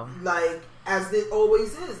 Wow. Like, as it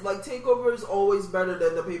always is. Like, TakeOver is always better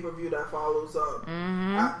than the pay-per-view that follows up.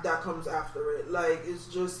 That comes after it. Like, it's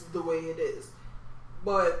just the way it is.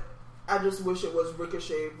 But I just wish it was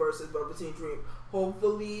Ricochet versus Velveteen Dream.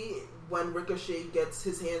 Hopefully, when Ricochet gets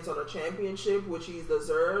his hands on a championship, which he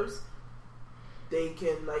deserves, they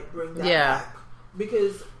can, like, bring that back.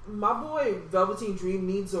 Because my boy Velveteen Dream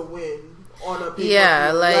needs a win on a pay-per-view.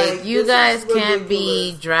 Yeah, like you guys can't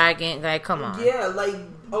be dragging. Like, come on. Yeah, like,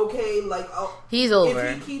 okay, like, he's over.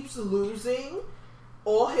 If he keeps losing,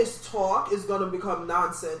 all his talk is gonna become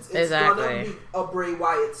nonsense. It's gonna be a Bray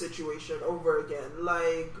Wyatt situation over again.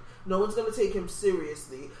 Like, no one's gonna take him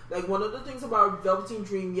seriously. Like, one of the things about Velveteen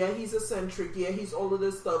Dream, yeah, he's eccentric, yeah, he's all of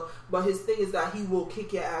this stuff, but his thing is that he will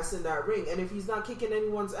kick your ass in that ring. And if he's not kicking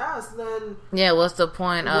anyone's ass, then what's the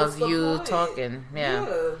point of you talking?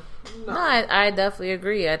 No, I definitely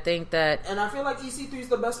agree. I think that, and I feel like EC3 is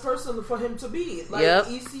the best person for him to be. Like,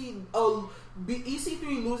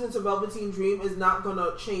 EC3 losing to Velveteen Dream is not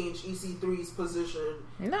gonna change EC3's position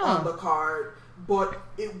on the card, but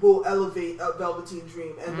it will elevate Velveteen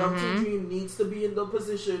Dream, and Velveteen Dream needs to be in the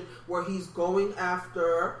position where he's going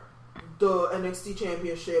after the NXT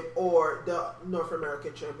Championship or the North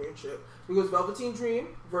American Championship, because Velveteen Dream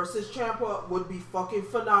versus Ciampa would be fucking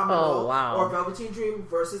phenomenal. Or Velveteen Dream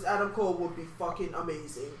versus Adam Cole would be fucking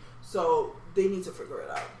amazing. So they need to figure it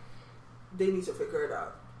out.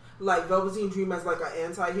 Like, Velveteen Dream as like an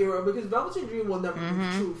anti-hero, because Velveteen Dream will never be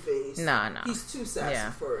true face. No. He's too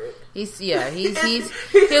sassy for it. He'll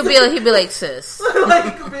be like, sis.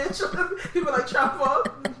 Like, bitch. He'll be like, Ciampa,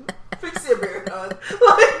 fix your beard, hon.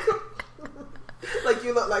 Like,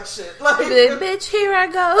 you look like shit. Like, bitch, here I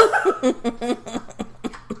go.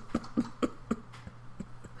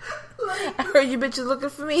 I heard you bitches looking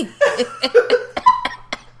for me.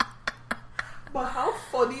 But how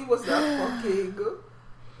funny was that fucking...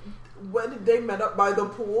 when they met up by the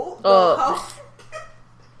pool?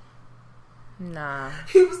 Nah.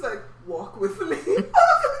 He was like, walk with me.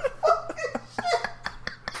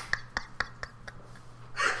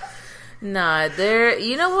 Nah,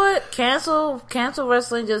 you know what? Cancel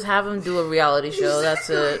wrestling. Just have him do a reality show. That's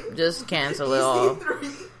it. Just cancel it all.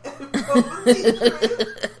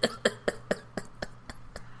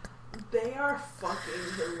 They are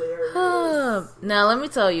fucking hilarious. Now, let me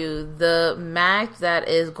tell you, the match that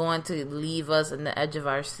is going to leave us in the edge of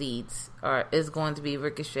our seats is going to be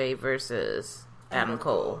Ricochet versus Adam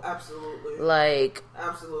Cole. Absolutely.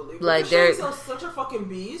 Absolutely. Like, Ricochet's such a fucking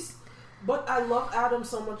beast. But I love Adam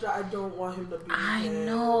so much that I don't want him to be him. I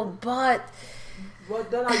know, but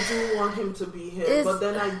then I do want him to be him. But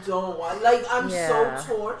then I don't want... Like, I'm so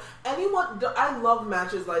torn. I love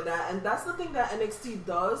matches like that. And that's the thing that NXT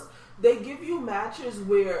does. They give you matches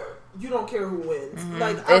where you don't care who wins. Mm-hmm.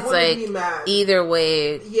 Like, I wouldn't be mad. Either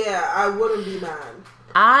way. Yeah, I wouldn't be mad.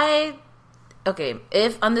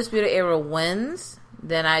 If Undisputed Era wins,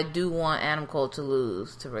 then I do want Adam Cole to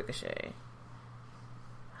lose to Ricochet.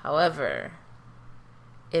 However,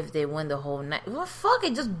 if they win the whole night, well, fuck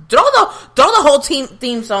it, just throw the whole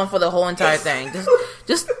theme song for the whole entire thing.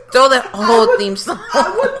 Just throw the whole theme song. I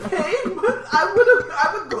would pay, but I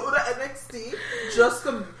would go to NXT just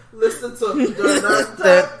to listen to. Listen,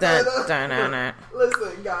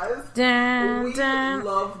 guys, we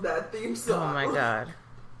love that theme song. Oh my god!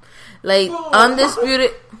 Like,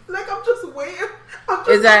 Undisputed. Like, I'm just waiting. I'm just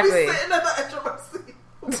exactly sitting at the edge of my seat.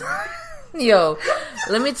 Yo,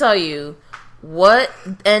 let me tell you, what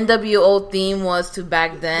NWO theme was to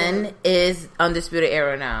back then is Undisputed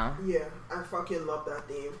Era now. Yeah, I fucking love that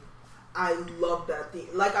theme. I love that theme.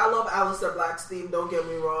 Like, I love Aleister Black's theme, don't get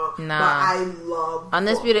me wrong. Nah. But I love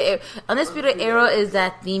Undisputed Era. Undisputed Era is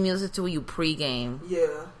that theme you listen to when you pregame.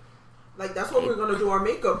 Yeah. Like, that's what we're going to do our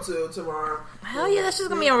makeup to tomorrow. Hell yeah, that's just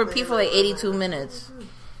going to be on repeat for like 82 minutes.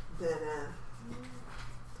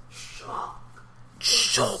 Shock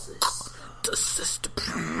the system.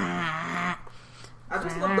 I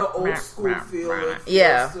just love the old school feel.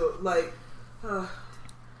 Yeah. Like,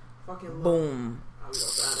 fucking love. Boom. I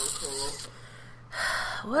love Adam Cole.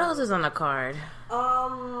 What else is on the card?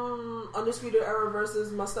 Undisputed Era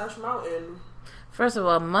versus Mustache Mountain. First of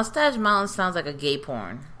all, Mustache Mountain sounds like a gay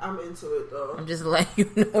porn. I'm into it, though. I'm just letting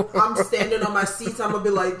you know. I'm standing on my seats. I'm gonna be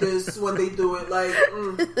like this when they do it. Like,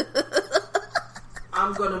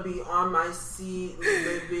 I'm gonna be on my seat,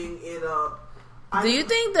 living it up. Do you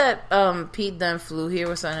think that Pete Dunne flew here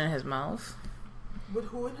with something in his mouth? With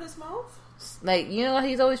who in his mouth? Like, you know,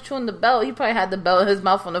 he's always chewing the belt. He probably had the belt in his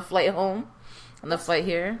mouth on the flight home. On the flight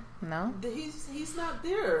here. No? He's not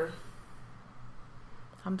there.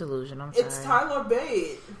 I'm delusional. I'm sorry. It's Tyler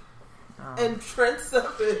Bate. And Trent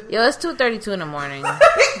Seven. Yo, it's 2:32 in the morning. That's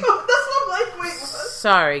what I'm like, wait, what?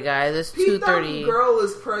 Sorry, guys. It's 2:30. Pete girl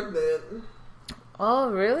is pregnant.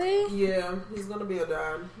 Oh, really? Yeah, he's gonna be a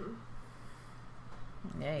dad.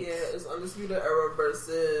 Yikes. Yeah, it's Undisputed Era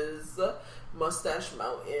versus Mustache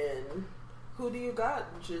Mountain. Who do you got,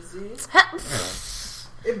 Jizzy?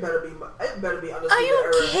 It better be Undisputed Era. Are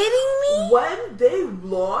you kidding me? When they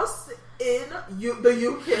lost in the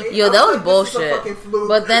UK, yo, that was bullshit.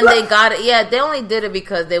 But then they got it. Yeah, they only did it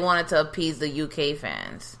because they wanted to appease the UK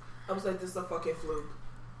fans. I was like, this is a fucking fluke.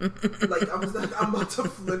 Like, I was like, I'm about to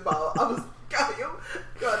flip out. I was, God,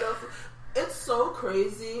 it's so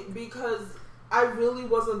crazy because I really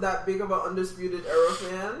wasn't that big of an Undisputed Era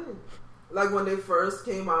fan, like when they first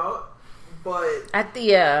came out. But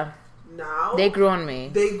now they grew on me.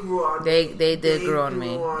 They grew on they me. They did grow on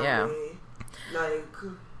me. Yeah. Like.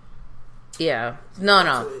 Yeah.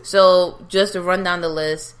 No. So just to run down the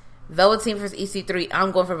list. Velveteen versus EC3,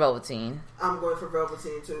 I'm going for Velveteen. I'm going for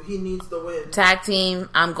Velveteen too. He needs the win. Tag team,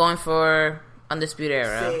 I'm going for Undisputed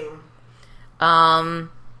Era. Same.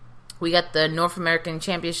 We got the North American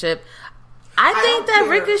Championship. I think that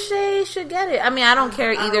Ricochet should get it. I mean, I don't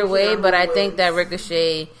care either way, but I think that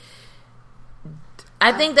Ricochet...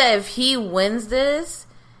 I think that if he wins this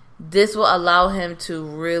will allow him to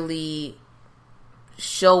really...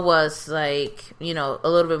 show us, like, you know, a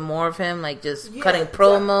little bit more of him, like just cutting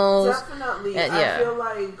promos. Definitely. I feel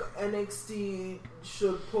like NXT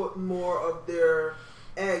should put more of their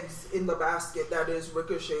eggs in the basket that is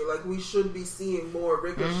Ricochet. Like, we should be seeing more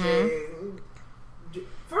Ricochet.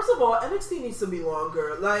 First of all, NXT needs to be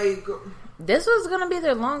longer. Like, this was gonna be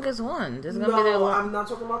their longest one. This is gonna be their I'm not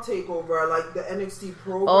talking about TakeOver. Like the NXT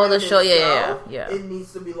program. Oh, the show, itself, yeah. It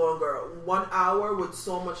needs to be longer. 1 hour with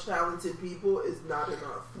so much talented people is not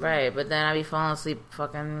enough. Right, but then I'd be falling asleep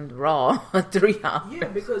fucking Raw 3 hours. Yeah,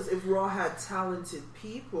 because if Raw had talented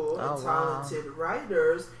people and talented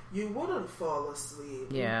writers, you wouldn't fall asleep.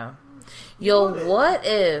 Yeah. Yo, what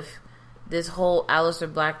if this whole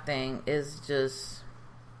Aleister Black thing is just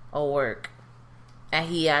a work? And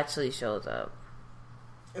he actually shows up.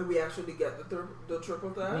 And we actually get the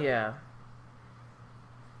triple threat? Yeah.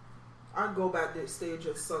 I'd go back to stage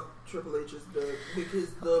and suck Triple H's dick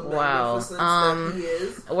because the magnificence that he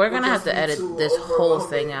is. We're going to have to edit this whole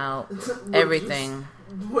thing out. Everything.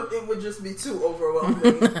 It would just be too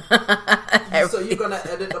overwhelming. So you're going to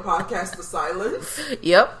edit the podcast to silence?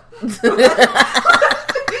 Yep. That's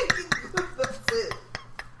it.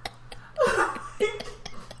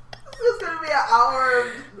 It's going to be an hour.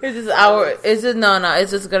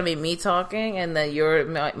 It's just gonna be me talking, and then your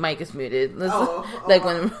mic is muted. Like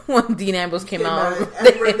when Dean Ambrose came out, and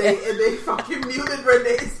they fucking muted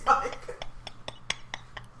Renee's mic.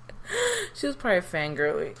 She was probably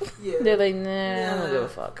fangirling. Yeah. They're like, nah, I don't give a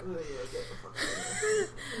fuck.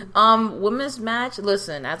 Women's match.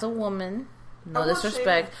 Listen, as a woman, no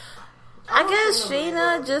disrespect. I guess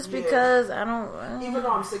Shayna just because I don't. Even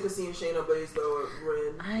though I'm sick of seeing Shayna Baszler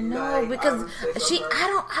win. I know because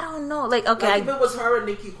I don't know. Like, okay, like, if it was her and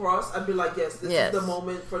Nikki Cross, I'd be like, yes, this is the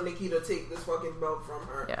moment for Nikki to take this fucking belt from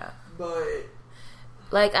her. Yeah, but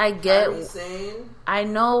like I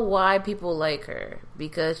know why people like her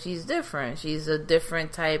because she's different. She's a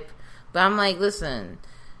different type. But I'm like, listen,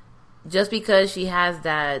 just because she has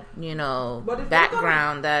that, you know,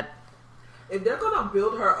 background that. If they're gonna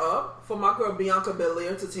build her up for my girl Bianca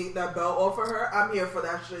Belair to take that belt off of her, I'm here for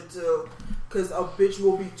that shit too. Cause a bitch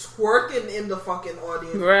will be twerking in the fucking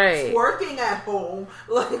audience, right? Twerking at home,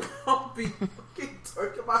 like I'll be fucking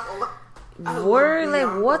twerking my whole life. We're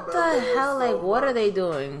like, what the hell? Like, what are they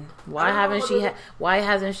doing? Why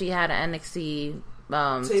hasn't she had an NXT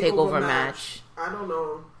takeover match? I don't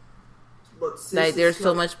know, but like, there's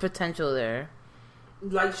so much potential there.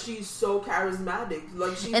 Like, she's so charismatic.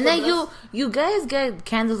 Like, she's and then you guys get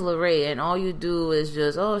Candice LeRae, and all you do is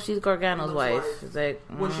just, she's Gargano's wife. It's like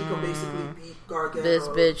when she can basically beat Gargano. This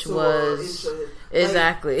bitch was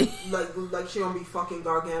exactly like she gonna be fucking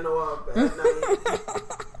Gargano up at night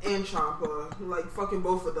and Ciampa, like fucking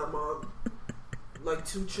both of them up, like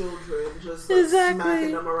two children, just like,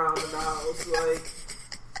 smacking them around in the house,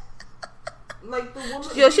 like the woman.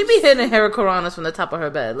 Yo, she be hitting Hurricanranas from the top of her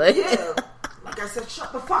bed, like yeah. Like I said,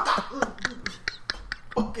 shut the fuck up.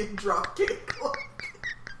 Fucking drop kick.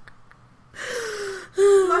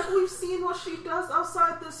 Like, we've seen what she does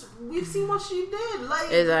outside this. We've seen what she did.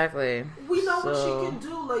 Like, exactly. We know what she can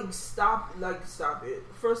do. Like, stop it.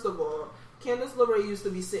 First of all, Candice LeRae used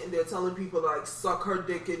to be sitting there telling people, like, suck her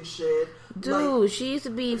dick and shit. Dude, like, she used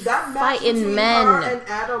to be that fighting men. Her and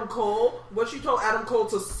Adam Cole, what she told Adam Cole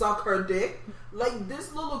to suck her dick. Like,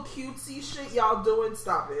 this little cutesy shit y'all doing,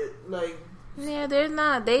 stop it. Like, yeah, they're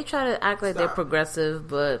not. They try to act like they're progressive,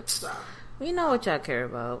 but we know what y'all care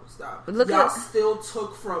about. Stop. Y'all still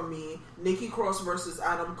took from me Nikki Cross versus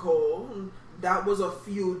Adam Cole. That was a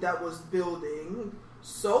feud that was building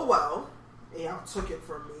so well, and y'all took it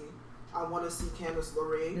from me. I want to see Candice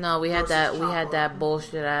LeRae. No, we had that. Ciampa. We had that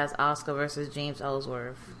bullshit ass Oscar versus James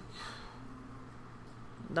Ellsworth.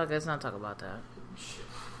 Let's not talk about that.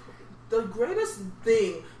 The greatest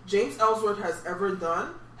thing James Ellsworth has ever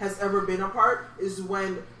been a part is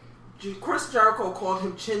when Chris Jericho called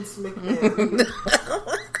him Chince McMahon.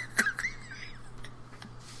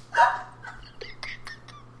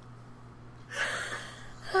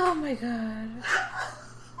 Oh my god.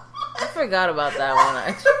 I forgot about that one,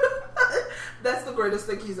 actually. That's the greatest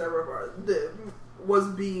thing he's ever did, was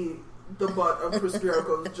be the butt of Chris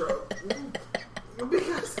Jericho's joke.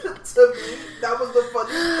 Because to me, that was the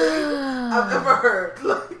funniest thing I've ever heard.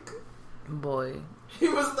 Like, boy. He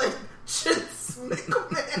was like, chin slick,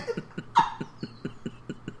 man.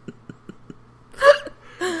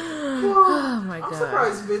 Oh my god. I'm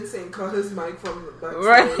surprised Vince ain't cut his mic from the backstage.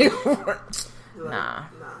 Right. Like, nah.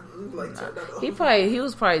 Like, turn that off. He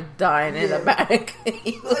was probably dying in the back. Like,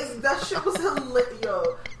 that shit was hilarious.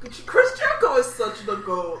 Yo, Chris Jericho is such the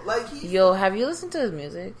GOAT. Like, Yo, have you listened to his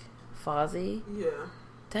music? Fozzy? Yeah.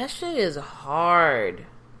 That shit is hard.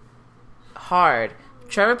 Hard.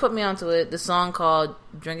 Trevor put me onto it. The song called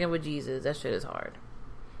Drinking with Jesus. That shit is hard.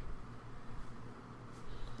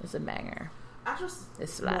 It's a banger. I just It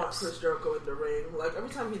slaps. want Chris Jericho in the ring. Like, every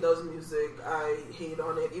time he does music, I hate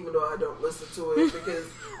on it, even though I don't listen to it, because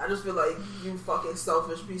I just feel like, you fucking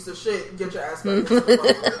selfish piece of shit, get your ass back into the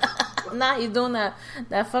fucking. Nah, he's doing that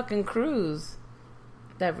fucking cruise.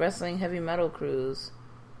 That wrestling heavy metal cruise.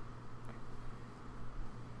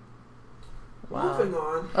 Wow. Moving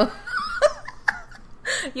on.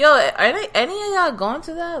 Yo, are any of y'all going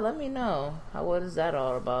to that? Let me know. What is that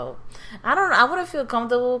all about? I wouldn't feel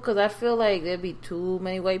comfortable because I feel like there'd be too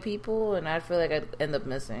many white people and I feel like I'd end up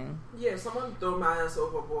missing. Yeah, someone throw my ass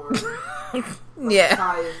overboard. Yeah.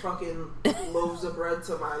 Tie fucking loaves of bread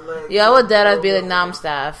to my leg. Yeah, I would dead. I'd be like, nah, I'm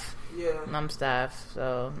staff. Yeah. I'm staff.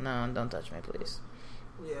 So, no, don't touch me, please.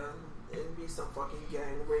 Yeah. It'd be some fucking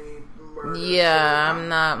gang raid, murder. Yeah, I'm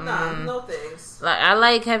not. Nah, no thanks. Like, I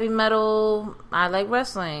like heavy metal. I like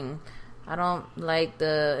wrestling. I don't like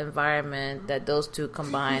the environment that those two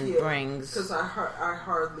combined brings. Because I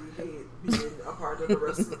hardly hate being a part of the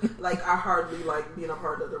wrestling. Like, I hardly like being a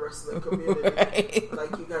part of the wrestling community. Right.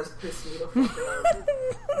 Like, you guys piss me the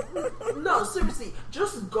fuck off. No, seriously,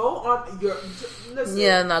 just go on your. Listen,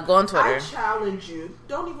 yeah, no, go on Twitter. I challenge you.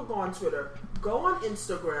 Don't even go on Twitter. Go on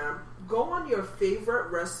Instagram. Go on your favorite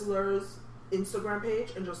wrestlers' Instagram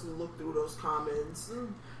page and just look through those comments.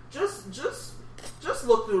 Just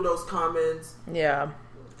look through those comments. Yeah.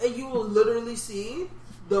 And you will literally see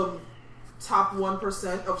the top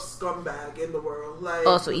 1% of scumbag in the world. Like,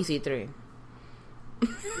 also EC3.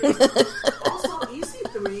 Also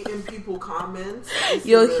EC3 in people comments.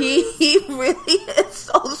 Yo, he really is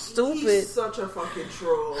so stupid. He's such a fucking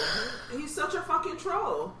troll. He's such a fucking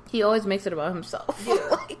troll. He always makes it about himself. Yeah.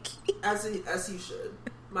 Like, as he should.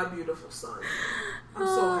 My beautiful son. I'm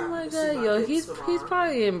so happy my to god, see my yo, kids tomorrow. he's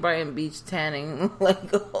probably in Brighton Beach tanning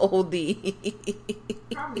like OD.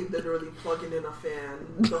 Probably literally plugging in a fan,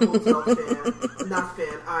 the hotel fan, not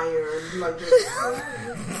fan, iron, like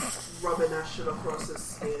just rubbing that shit across his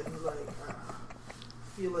skin, like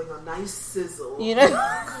feeling a nice sizzle. You know, a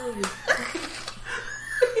nice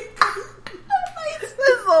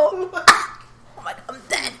sizzle. Oh my god, I'm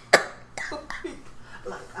dead.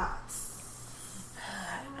 Like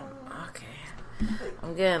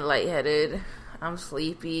I'm getting lightheaded. I'm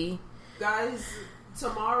sleepy. Guys,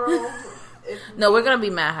 tomorrow... No, we're going to be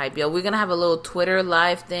mad hype, yo. We're going to have a little Twitter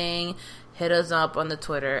live thing. Hit us up on the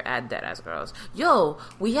Twitter at DeadassGirls. Yo,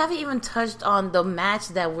 we haven't even touched on the match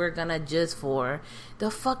that we're going to jizz for. The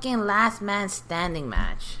fucking last man standing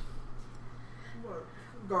match. What?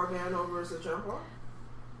 Gargano versus Ciampa?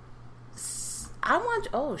 I want...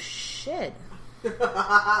 Oh, shit.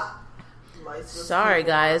 Sorry,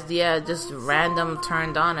 guys. Yeah, just random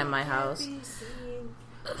turned on at my house.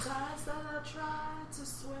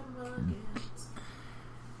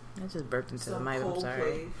 I just burped into the mic. I'm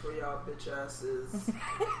sorry. For y'all bitch asses.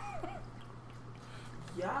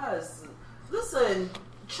 Yes. Listen,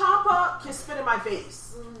 Ciampa can spit in my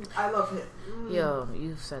face. I love him. Yo,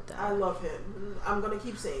 you said that. I love him. I'm gonna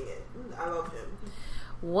keep saying it. I love him.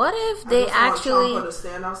 What if they actually want to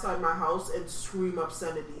stand outside my house and scream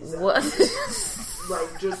obscenities? What?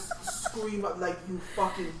 Like just scream up like you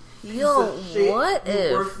fucking piece yo. Of shit, what you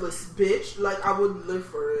if worthless bitch? Like I would live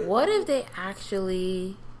for it. What if they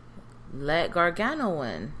actually let Gargano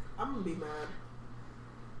win? I'm gonna be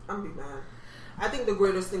mad. I think the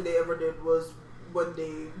greatest thing they ever did was when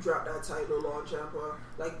they dropped that title on Ciampa.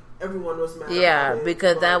 Like everyone was mad. Yeah, about it,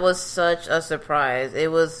 because that was such a surprise.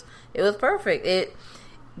 It was perfect.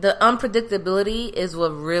 The unpredictability is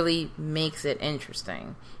what really makes it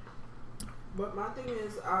interesting. But my thing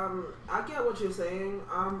is, I get what you're saying.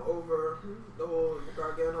 I'm over the whole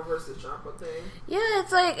Gargano versus Ciampa thing. Yeah,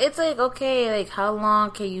 it's like okay, like how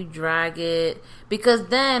long can you drag it? Because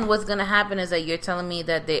then what's gonna happen is that you're telling me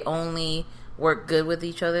that they only work good with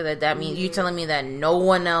each other. That means you're telling me that no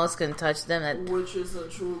one else can touch them. Which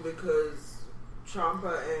isn't true because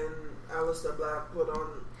Ciampa and Aleister Black put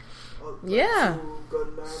on two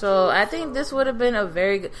good matches. So I think this would have been a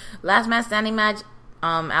very good last man standing match.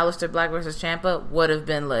 Aleister Black versus Ciampa would have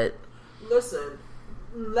been lit. Listen,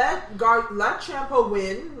 let Ciampa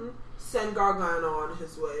win. Send Gargano on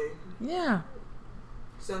his way. Yeah.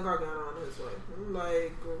 Send Gargano on his way.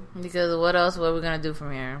 Like, because what else? What are we gonna do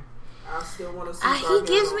from here? I still want to see.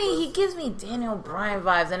 He gives me Daniel Bryan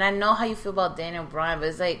vibes, and I know how you feel about Daniel Bryan, but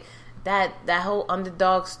it's like that whole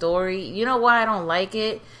underdog story. You know why I don't like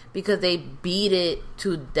it? Because they beat it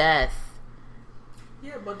to death.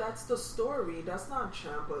 Yeah, but that's the story. That's not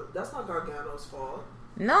Ciampa. That's not Gargano's fault.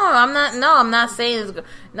 No, I'm not. No, I'm not saying.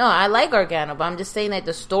 No, I like Gargano, but I'm just saying that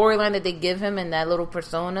the storyline that they give him and that little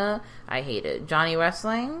persona, I hate it. Johnny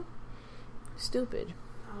Wrestling, stupid.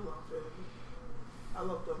 I love it. I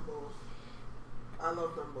love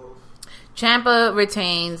them both. Ciampa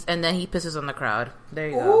retains, and then he pisses on the crowd. There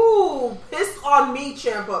you go. Ooh, piss on me,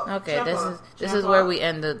 Ciampa. Okay, Ciampa. this is where we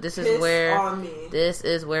end the. This is where on me. This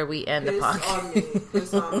is where we end the podcast.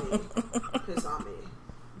 Piss on me. Piss on me.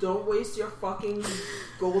 Don't waste your fucking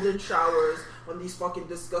golden showers on these fucking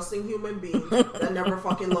disgusting human beings that never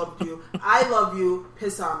fucking loved you. I love you.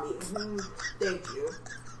 Piss on me. Thank you.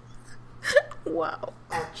 Wow.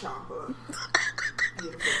 At Ciampa.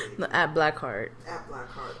 No, at Blackheart. At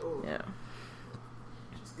Blackheart. Oh. Yeah.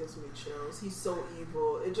 Just gives me chills. He's so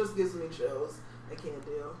evil. It just gives me chills. I can't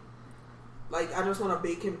deal. Like, I just want to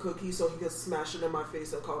bake him cookies so he can smash it in my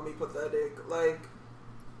face and call me pathetic. Like,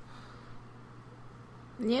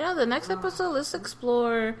 you know, the next episode, let's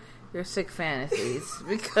explore your sick fantasies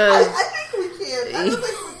because I think we can. I don't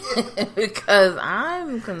think we can. Because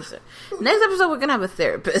I'm concerned. Next episode, we're gonna have a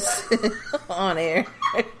therapist on air.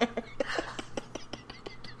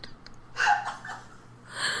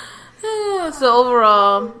 So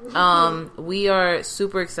overall, we are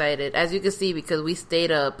super excited, as you can see, because we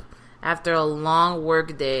stayed up after a long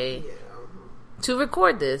work day to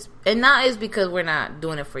record this. And not is because we're not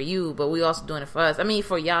doing it for you, but we also doing it for us. I mean,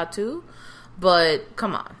 for y'all too. But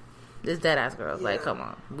come on, this dead ass girls. Like, come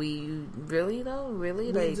on, we really though, really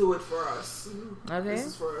we like do it for us. Okay, this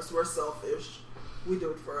is for us. We're selfish. We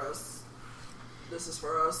do it for us. This is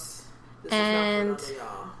for us. This is not for none of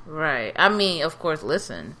y'all. Right. I mean, of course.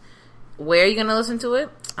 Listen. Where are you going to listen to it?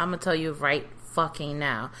 I'm going to tell you right fucking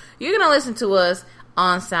now. You're going to listen to us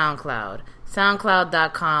on SoundCloud.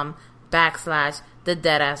 SoundCloud.com/The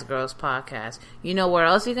Deadass Girls Podcast. You know where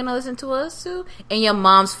else you're going to listen to us to? In your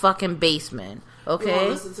mom's fucking basement. Okay? You want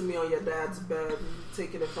to listen to me on your dad's bed,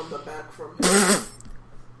 taking it from the back from him.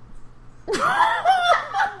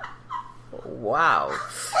 Wow.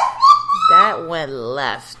 That went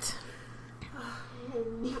left.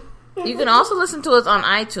 You can also listen to us on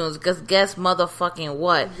iTunes, because guess motherfucking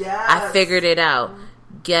what? Yes. I figured it out.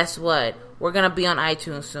 Guess what? We're going to be on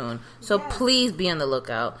iTunes soon. So please be on the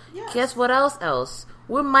lookout. Yes. Guess what else?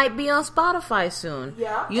 We might be on Spotify soon.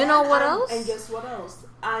 Yeah. You know what else? And guess what else?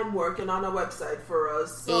 I'm working on a website for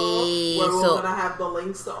us. So where we're going to have the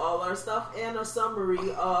links to all our stuff and a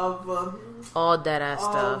summary of all that ass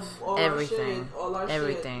stuff. Everything. All our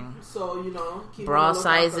everything. Shit. So, you know, keep bra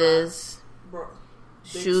sizes.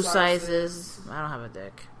 Shoe sizes. I don't have a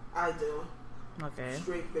dick. I do. Okay.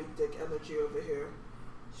 Straight big dick energy over here.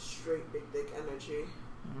 Straight big dick energy.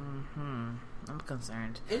 Mm-hmm. I'm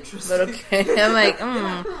concerned. Interesting. But okay. I'm like,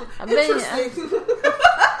 I bet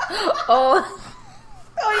oh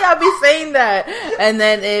yeah, I'd be saying that. And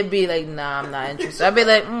then it'd be like, nah, I'm not interested. I'd be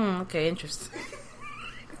like, okay, interesting.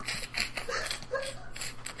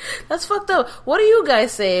 That's fucked up. What do you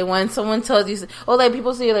guys say when someone tells you, like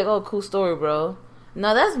people say like, oh, cool story, bro?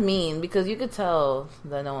 No, that's mean, because you could tell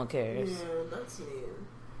that no one cares. Yeah, that's mean.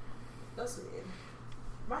 That's mean.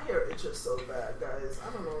 My hair itches so bad, guys. I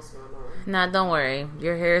don't know what's going on. Nah, don't worry.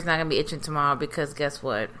 Your hair is not going to be itching tomorrow, because guess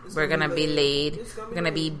what? We're going to be laid. We're going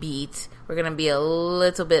to be beat. We're going to be a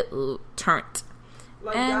little bit turned.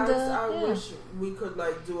 Like, and, guys, I wish we could,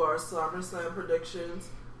 like, do our SummerSlam predictions,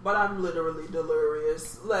 but I'm literally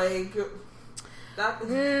delirious. Like...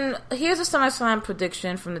 here's a SummerSlam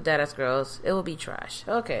prediction from the Deadass Girls. It will be trash.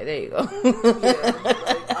 Okay, there you go.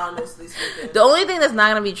 Like, honestly speaking. The only thing that's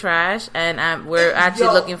not going to be trash, and we're actually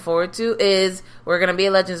looking forward to, is we're going to be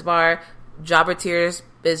at Legends Bar. Jobber Tears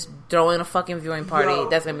is throwing a fucking viewing party.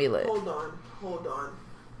 That's going to be lit. Hold on.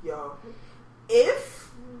 Yo.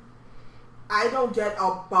 If I don't get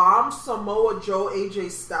a bomb Samoa Joe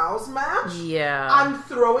AJ Styles match, I'm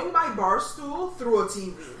throwing my bar stool through a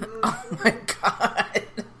TV. Oh my god.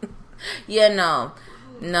 Yeah, no.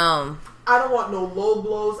 I don't want no low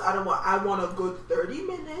blows. I want a good 30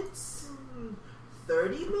 minutes.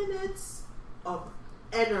 30 minutes of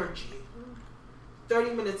energy.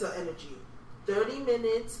 30 minutes of energy. 30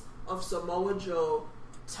 minutes of Samoa Joe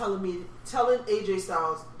telling AJ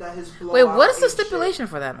Styles that his blowout. Wait, what is the ain't stipulation shit.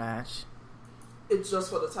 for that match? It's just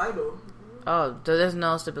for the title. Oh, so there's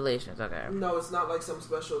no stipulations. Okay. No, it's not like some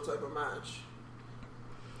special type of match.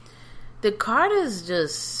 The card is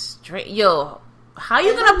just straight. Yo, how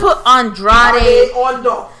you gonna put Andrade on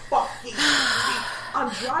the fucking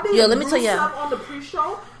Andrade? Yo, let me tell you. On the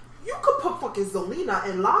pre-show, you could put fucking Zelina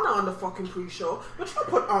and Lana on the fucking pre-show, but you could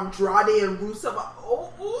put Andrade and Rusev.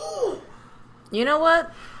 Oh. You know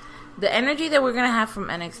what? The energy that we're gonna have from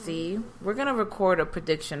NXT, we're gonna record a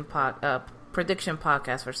prediction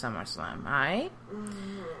podcast for SummerSlam. All right?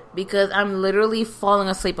 Because I'm literally falling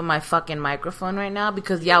asleep on my fucking microphone right now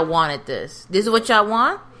because y'all wanted this. This is what y'all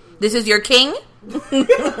want? This is your king? We're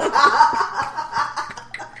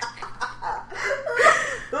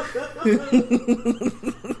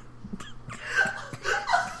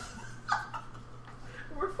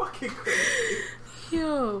fucking crazy.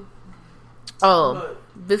 Yo. Oh,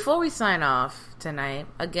 before we sign off tonight,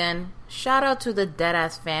 again, shout out to the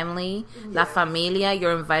Deadass family, La Familia.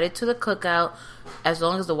 You're invited to the cookout. As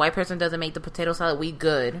long as the white person doesn't make the potato salad, we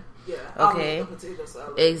good. Yeah. Okay. I'll make the potato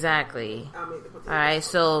salad. Exactly. I'll make the potato All right.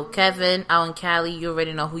 salad. So Kevin out in Cali, you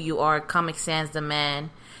already know who you are. Comic Sans the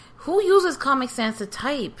man. Who uses Comic Sans to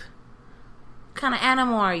type? What kind of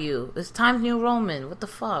animal are you? It's Times New Roman. What the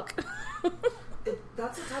fuck?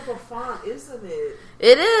 That's a type of font, isn't it?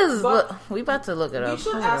 It is, but we about to look it up. We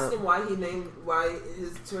should ask him why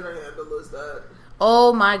his Twitter handle is that.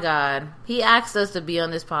 Oh my god. He asked us to be on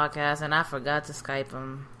this podcast and I forgot to Skype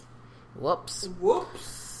him. Whoops.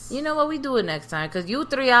 You know what? We do it next time because you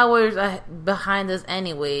 3 hours behind us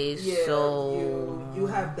anyways. Yeah, so you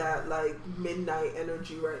have that like midnight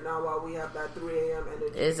energy right now while we have that 3 a.m.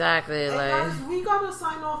 energy. Exactly. And like guys, we gotta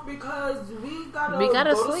sign off because we gotta go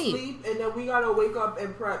to sleep and then we gotta wake up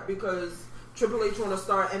and prep because Triple H want to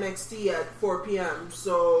start NXT at 4 p.m.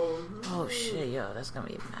 So oh shit, yo, that's gonna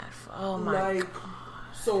be mad. Oh my god.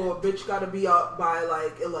 So a bitch gotta be up by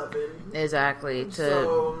like 11. Exactly.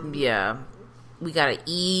 Yeah. We gotta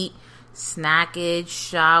eat, snackage,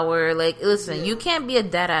 shower. Like, listen, you can't be a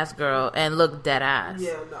dead ass girl and look dead ass.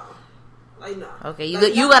 Yeah, no. Like, no. Okay, you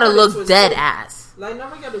gotta look dead ass. Like,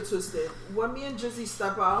 never get it twisted. When me and Jizzy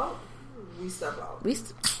step out, we step out.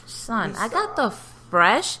 Son, I got the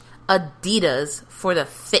fresh Adidas for the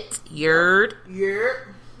fit. Yerd.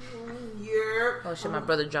 Oh shit, my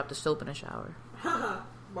brother dropped the soap in the shower.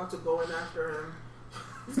 About to go in after him.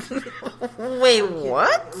 Wait,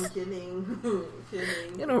 what? I'm kidding. You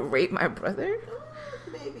gonna rape my brother?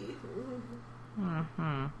 Maybe.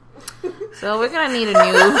 Mm-hmm. So we're gonna need a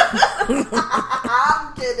new.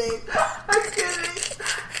 I'm kidding.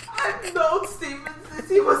 I've known Steven since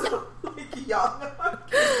he was like young.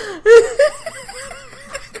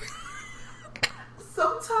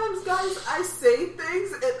 Sometimes, guys, I say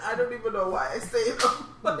things and I don't even know why I say them.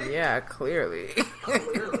 Like, yeah, clearly.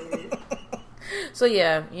 Clearly. So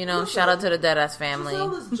yeah, shout out to the Deadass family.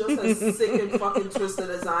 Giselle is just as sick and fucking twisted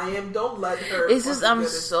as I am. Don't let her. It's just I'm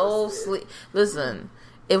so sleep. Listen,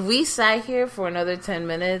 if we sat here for another 10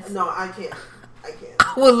 minutes, no, I can't.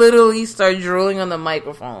 I will literally start drooling on the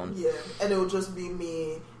microphone. Yeah, and it will just be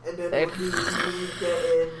me, and then it will be me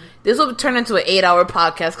getting. This will turn into an 8-hour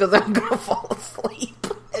podcast because I'm gonna fall asleep.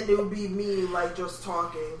 And it will be me like just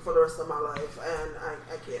talking for the rest of my life, and I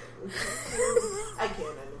can't. I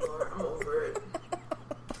can't anymore. I'm over it.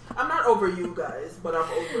 I'm not over you guys, but I'm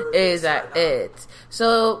over Is that it?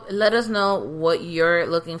 So let us know what you're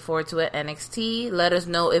looking forward to at NXT. Let us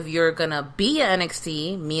know if you're gonna be at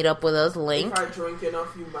NXT. Meet up with us. Link. If I drink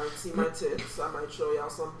enough, you might see my tits. I might show y'all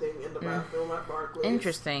something in the bathroom at Barclays.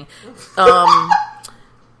 Interesting.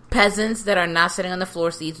 Peasants that are not sitting on the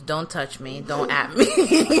floor seats, don't touch me. Don't at me.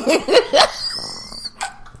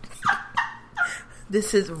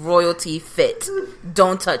 This is royalty fit.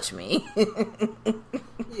 Don't touch me.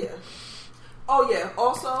 Yeah. Oh yeah.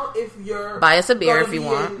 Also, if you're buy us a beer if you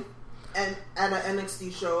want, and at an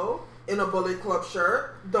NXT show in a Bullet Club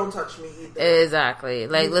shirt, don't touch me either. Exactly.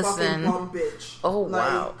 Like, you listen, fucking bum bitch. Oh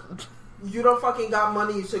wow. You don't fucking got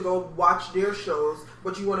money to go watch their shows,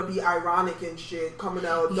 but you want to be ironic and shit coming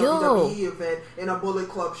out of WWE event in a Bullet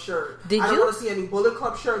Club shirt. I don't want to see any Bullet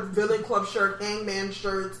Club shirt, Villain Club shirt, Hangman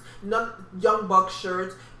shirts, none, Young Bucks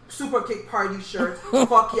shirts, Super Kick Party shirts.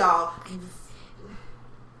 Fuck y'all.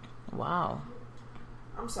 Wow.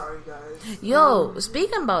 I'm sorry, guys. Yo,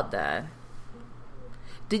 speaking about that,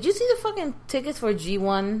 did you see the fucking tickets for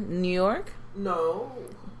G1 New York? No.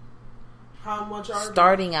 How much are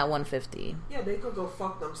starting at $150? Yeah, they could go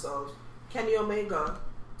fuck themselves. Kenny Omega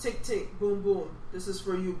Tick, tick, boom, boom. This is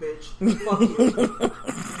for you, bitch. Fuck you.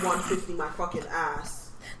 150 my fucking ass.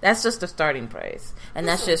 That's just the starting price. And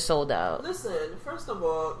that's just sold out. Listen, first of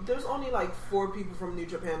all, there's only like 4 people from New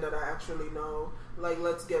Japan that I actually know. Like,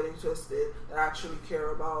 let's get it twisted. That I actually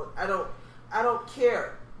care about. I don't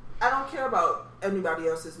care. I don't care about anybody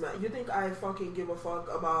else's match. You think I fucking give a fuck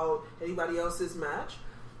about anybody else's match?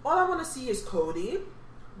 All I want to see is Cody,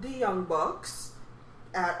 the Young Bucks,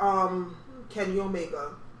 at Kenny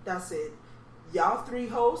Omega. That's it. Y'all 3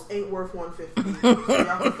 hosts ain't worth 150. So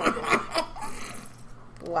y'all can fuck off.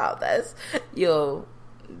 Wow, that's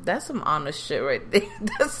some honest shit right there.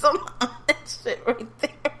 That's some honest shit right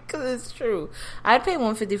there. Because it's true. I'd pay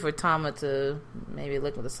 $150 for Tama to maybe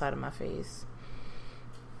look at the side of my face.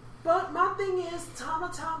 But my thing is,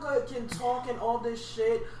 Tama Tonga can talk and all this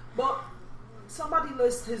shit, but somebody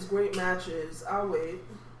list his great matches. I'll wait.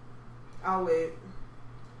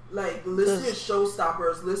 Like, list his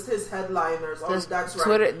showstoppers, list his headliners. That's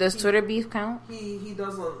right. Does Twitter beef count? He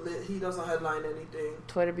doesn't headline anything.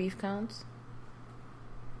 Twitter beef counts?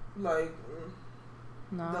 Like,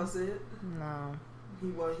 no. Does it? No. He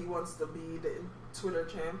wants to be the Twitter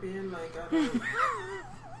champion. Like,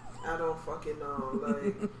 I don't fucking know.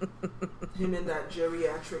 Like, him and that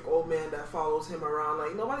geriatric old man that follows him around.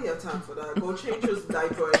 Like, nobody has time for that. Go change his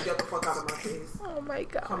diaper and get the fuck out of my face. Oh my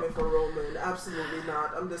god. Coming for Roman. Absolutely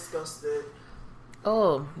not. I'm disgusted.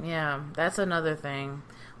 Oh, yeah. That's another thing,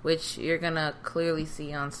 which you're gonna clearly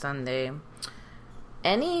see on Sunday.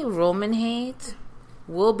 Any Roman hate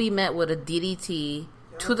will be met with a DDT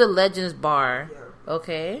to the Legends Bar. Yeah.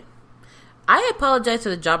 Okay? I apologize to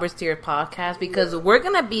the Jobbers Tier podcast because we're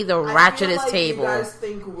gonna be the ratchetest table. You guys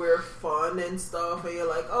think we're fun and stuff, and you're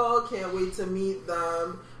like, "Oh, can't wait to meet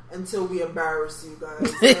them." Until we embarrass you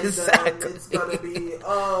guys, and exactly. Then it's gonna be,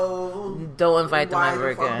 "Oh, don't invite them ever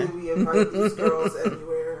again." Why the fuck did we invite these girls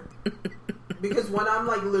anywhere? Because when I'm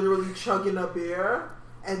like literally chugging a beer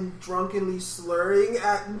and drunkenly slurring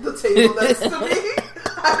at the table next to me,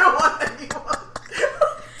 I don't want anyone.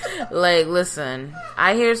 Like, listen,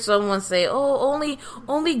 I hear someone say, "Oh,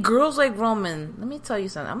 only girls like Roman." Let me tell you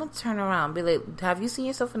something. I'm gonna turn around and be like, "Have you seen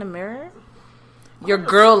yourself in the mirror? Your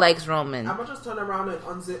girl likes Roman." I'm gonna just turn around and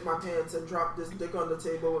unzip my pants and drop this dick on the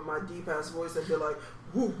table with my deep ass voice and be like,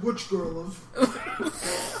 "Which girl is?"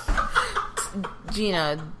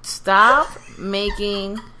 Gina, stop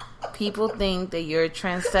making people think that you're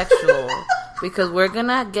transsexual because we're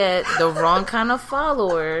gonna get the wrong kind of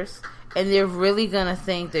followers. And they're really going to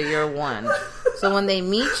think that you're one. So when they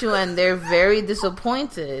meet you and they're very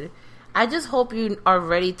disappointed, I just hope you are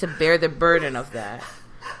ready to bear the burden of that.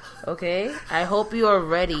 Okay? I hope you are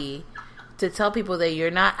ready to tell people that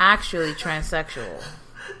you're not actually transsexual.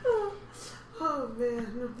 Oh,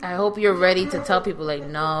 man. I hope you're ready to tell people, like,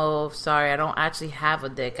 no, sorry, I don't actually have a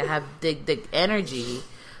dick. I have dick energy,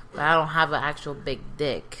 but I don't have an actual big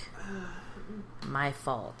dick. My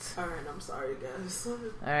fault. Alright, I'm sorry, guys.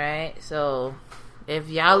 Alright, so if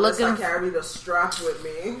y'all looking, I carry the strap with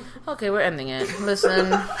me. Okay, we're ending it. Listen.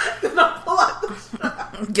 Then I pull out the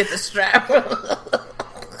strap. Get the strap.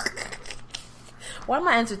 Why am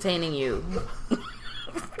I entertaining you?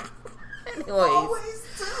 Anyways. Always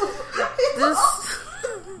do.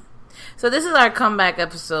 So this is our comeback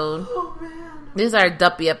episode. Oh, man. This is our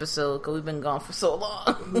Duppy episode because we've been gone for so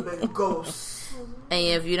long. We've been ghosts. And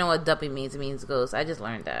if you know what Duppy means, it means ghost. I just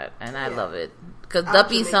learned that, and I love it. Because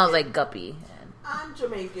Duppy Jamaican. sounds like Guppy. I'm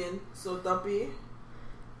Jamaican, so Duppy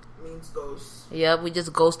means ghost. Yep, we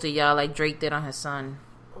just ghosted y'all like Drake did on his son.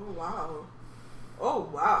 Oh,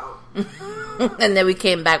 wow. And then we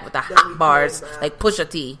came back with the hot bars, like Pusha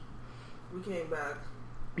T. We came back.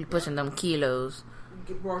 We pushing them kilos.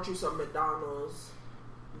 We brought you some McDonald's.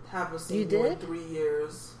 Haven't seen you did? in 3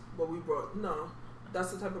 years. But we brought... No.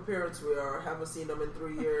 That's the type of parents we are. Haven't seen them in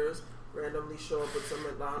 3 years. Randomly show up with some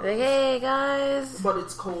McDonald's. Like, hey, guys. But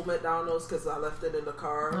it's cold McDonald's because I left it in the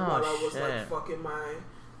car while I was like fucking my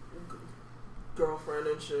girlfriend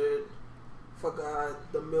and shit.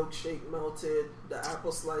 Forgot the milkshake melted. The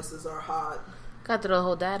apple slices are hot. Gotta throw the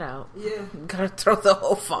whole dad out. Yeah. Gotta throw the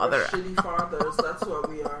whole father out. Shitty fathers. That's what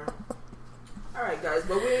we are. Alright, guys.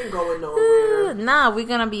 But we ain't going nowhere. Nah, we're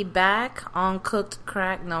gonna be back on Cooked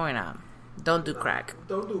Crack. No, we're not. Don't do crack.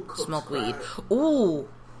 Don't do cooked Smoke crack. weed. Ooh,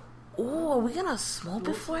 are we gonna smoke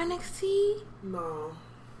before NXT? No.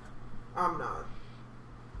 I'm not.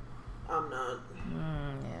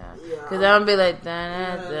 Yeah. Because I'm gonna be like,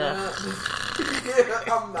 yeah,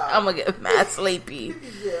 I'm not. I'm gonna get mad sleepy.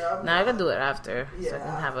 Yeah. Now I can do it after, so I Yeah,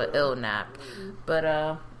 can have an ill nap. But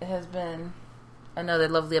it has been another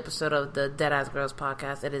lovely episode of the Deadass Girls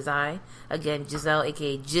podcast. It is I, again, Giselle,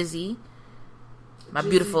 aka Jizzy. My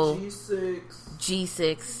beautiful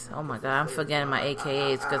G6. Oh my God, I'm forgetting my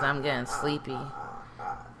AKAs because I'm getting sleepy.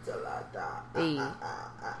 Hey.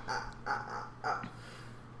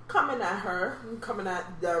 Coming at her, coming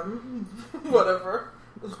at them, whatever.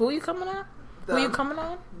 Who are you coming at? Them. Who you coming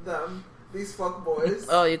on? Them. These fuck boys.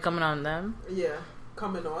 Oh, you coming on them? Yeah.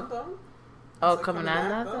 Coming on them? Oh, coming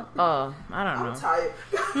at them? Oh, I don't know. I'm tired.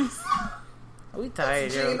 We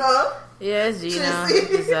tired, yo. Gina. Yeah, it's Gina,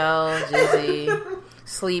 Giselle, Jizzy,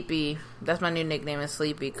 Sleepy. That's my new nickname is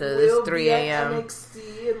Sleepy because it's 3 a.m.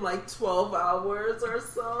 NXT in like 12 hours or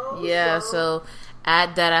so. Yeah, so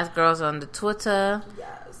at Deadass Girls on the Twitter.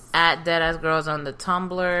 Yes. At Deadass Girls on the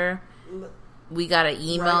Tumblr. We got an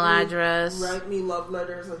email address. Write me love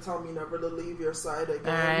letters and tell me never to leave your side again.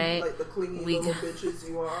 All right. Like the clingy little bitches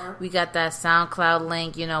you are. We got that SoundCloud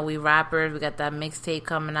link. You know, we rappers. We got that mixtape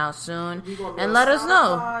coming out soon. And let us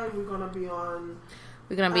know. We're going to be on...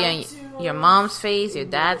 We're going to be on your mom's face, your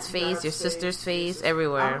dad's face, your sister's face,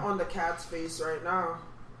 everywhere. I'm on the cat's face right now.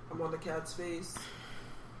 I'm on the cat's face.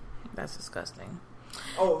 That's disgusting.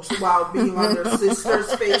 Oh, wow, being on your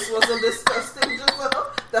sister's face wasn't disgusting,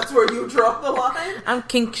 Giselle? That's where you draw the line? I'm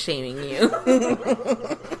kink shaming you.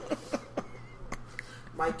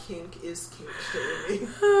 My kink is kink shaming.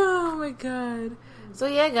 Oh my God. So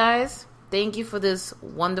yeah, guys, thank you for this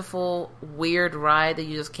wonderful, weird ride that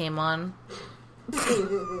you just came on.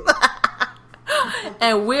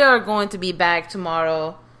 And we are going to be back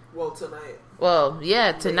tomorrow. Well, tonight. Well,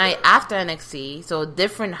 yeah, tonight after NXT, so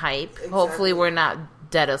different hype. Exactly. Hopefully we're not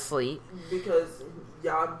dead asleep. Because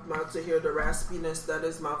y'all about to hear the raspiness that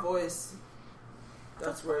is my voice.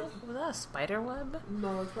 That's where... Was that a spider web?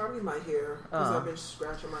 No, it's probably my hair. Because I've been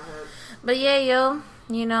scratching my head. But yeah, yo,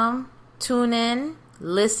 you know, tune in,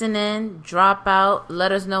 listen in, drop out.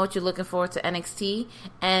 Let us know what you're looking forward to NXT.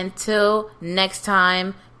 Until next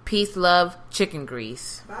time, peace, love, chicken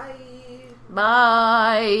grease. Bye.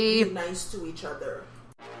 Bye. Be nice to each other.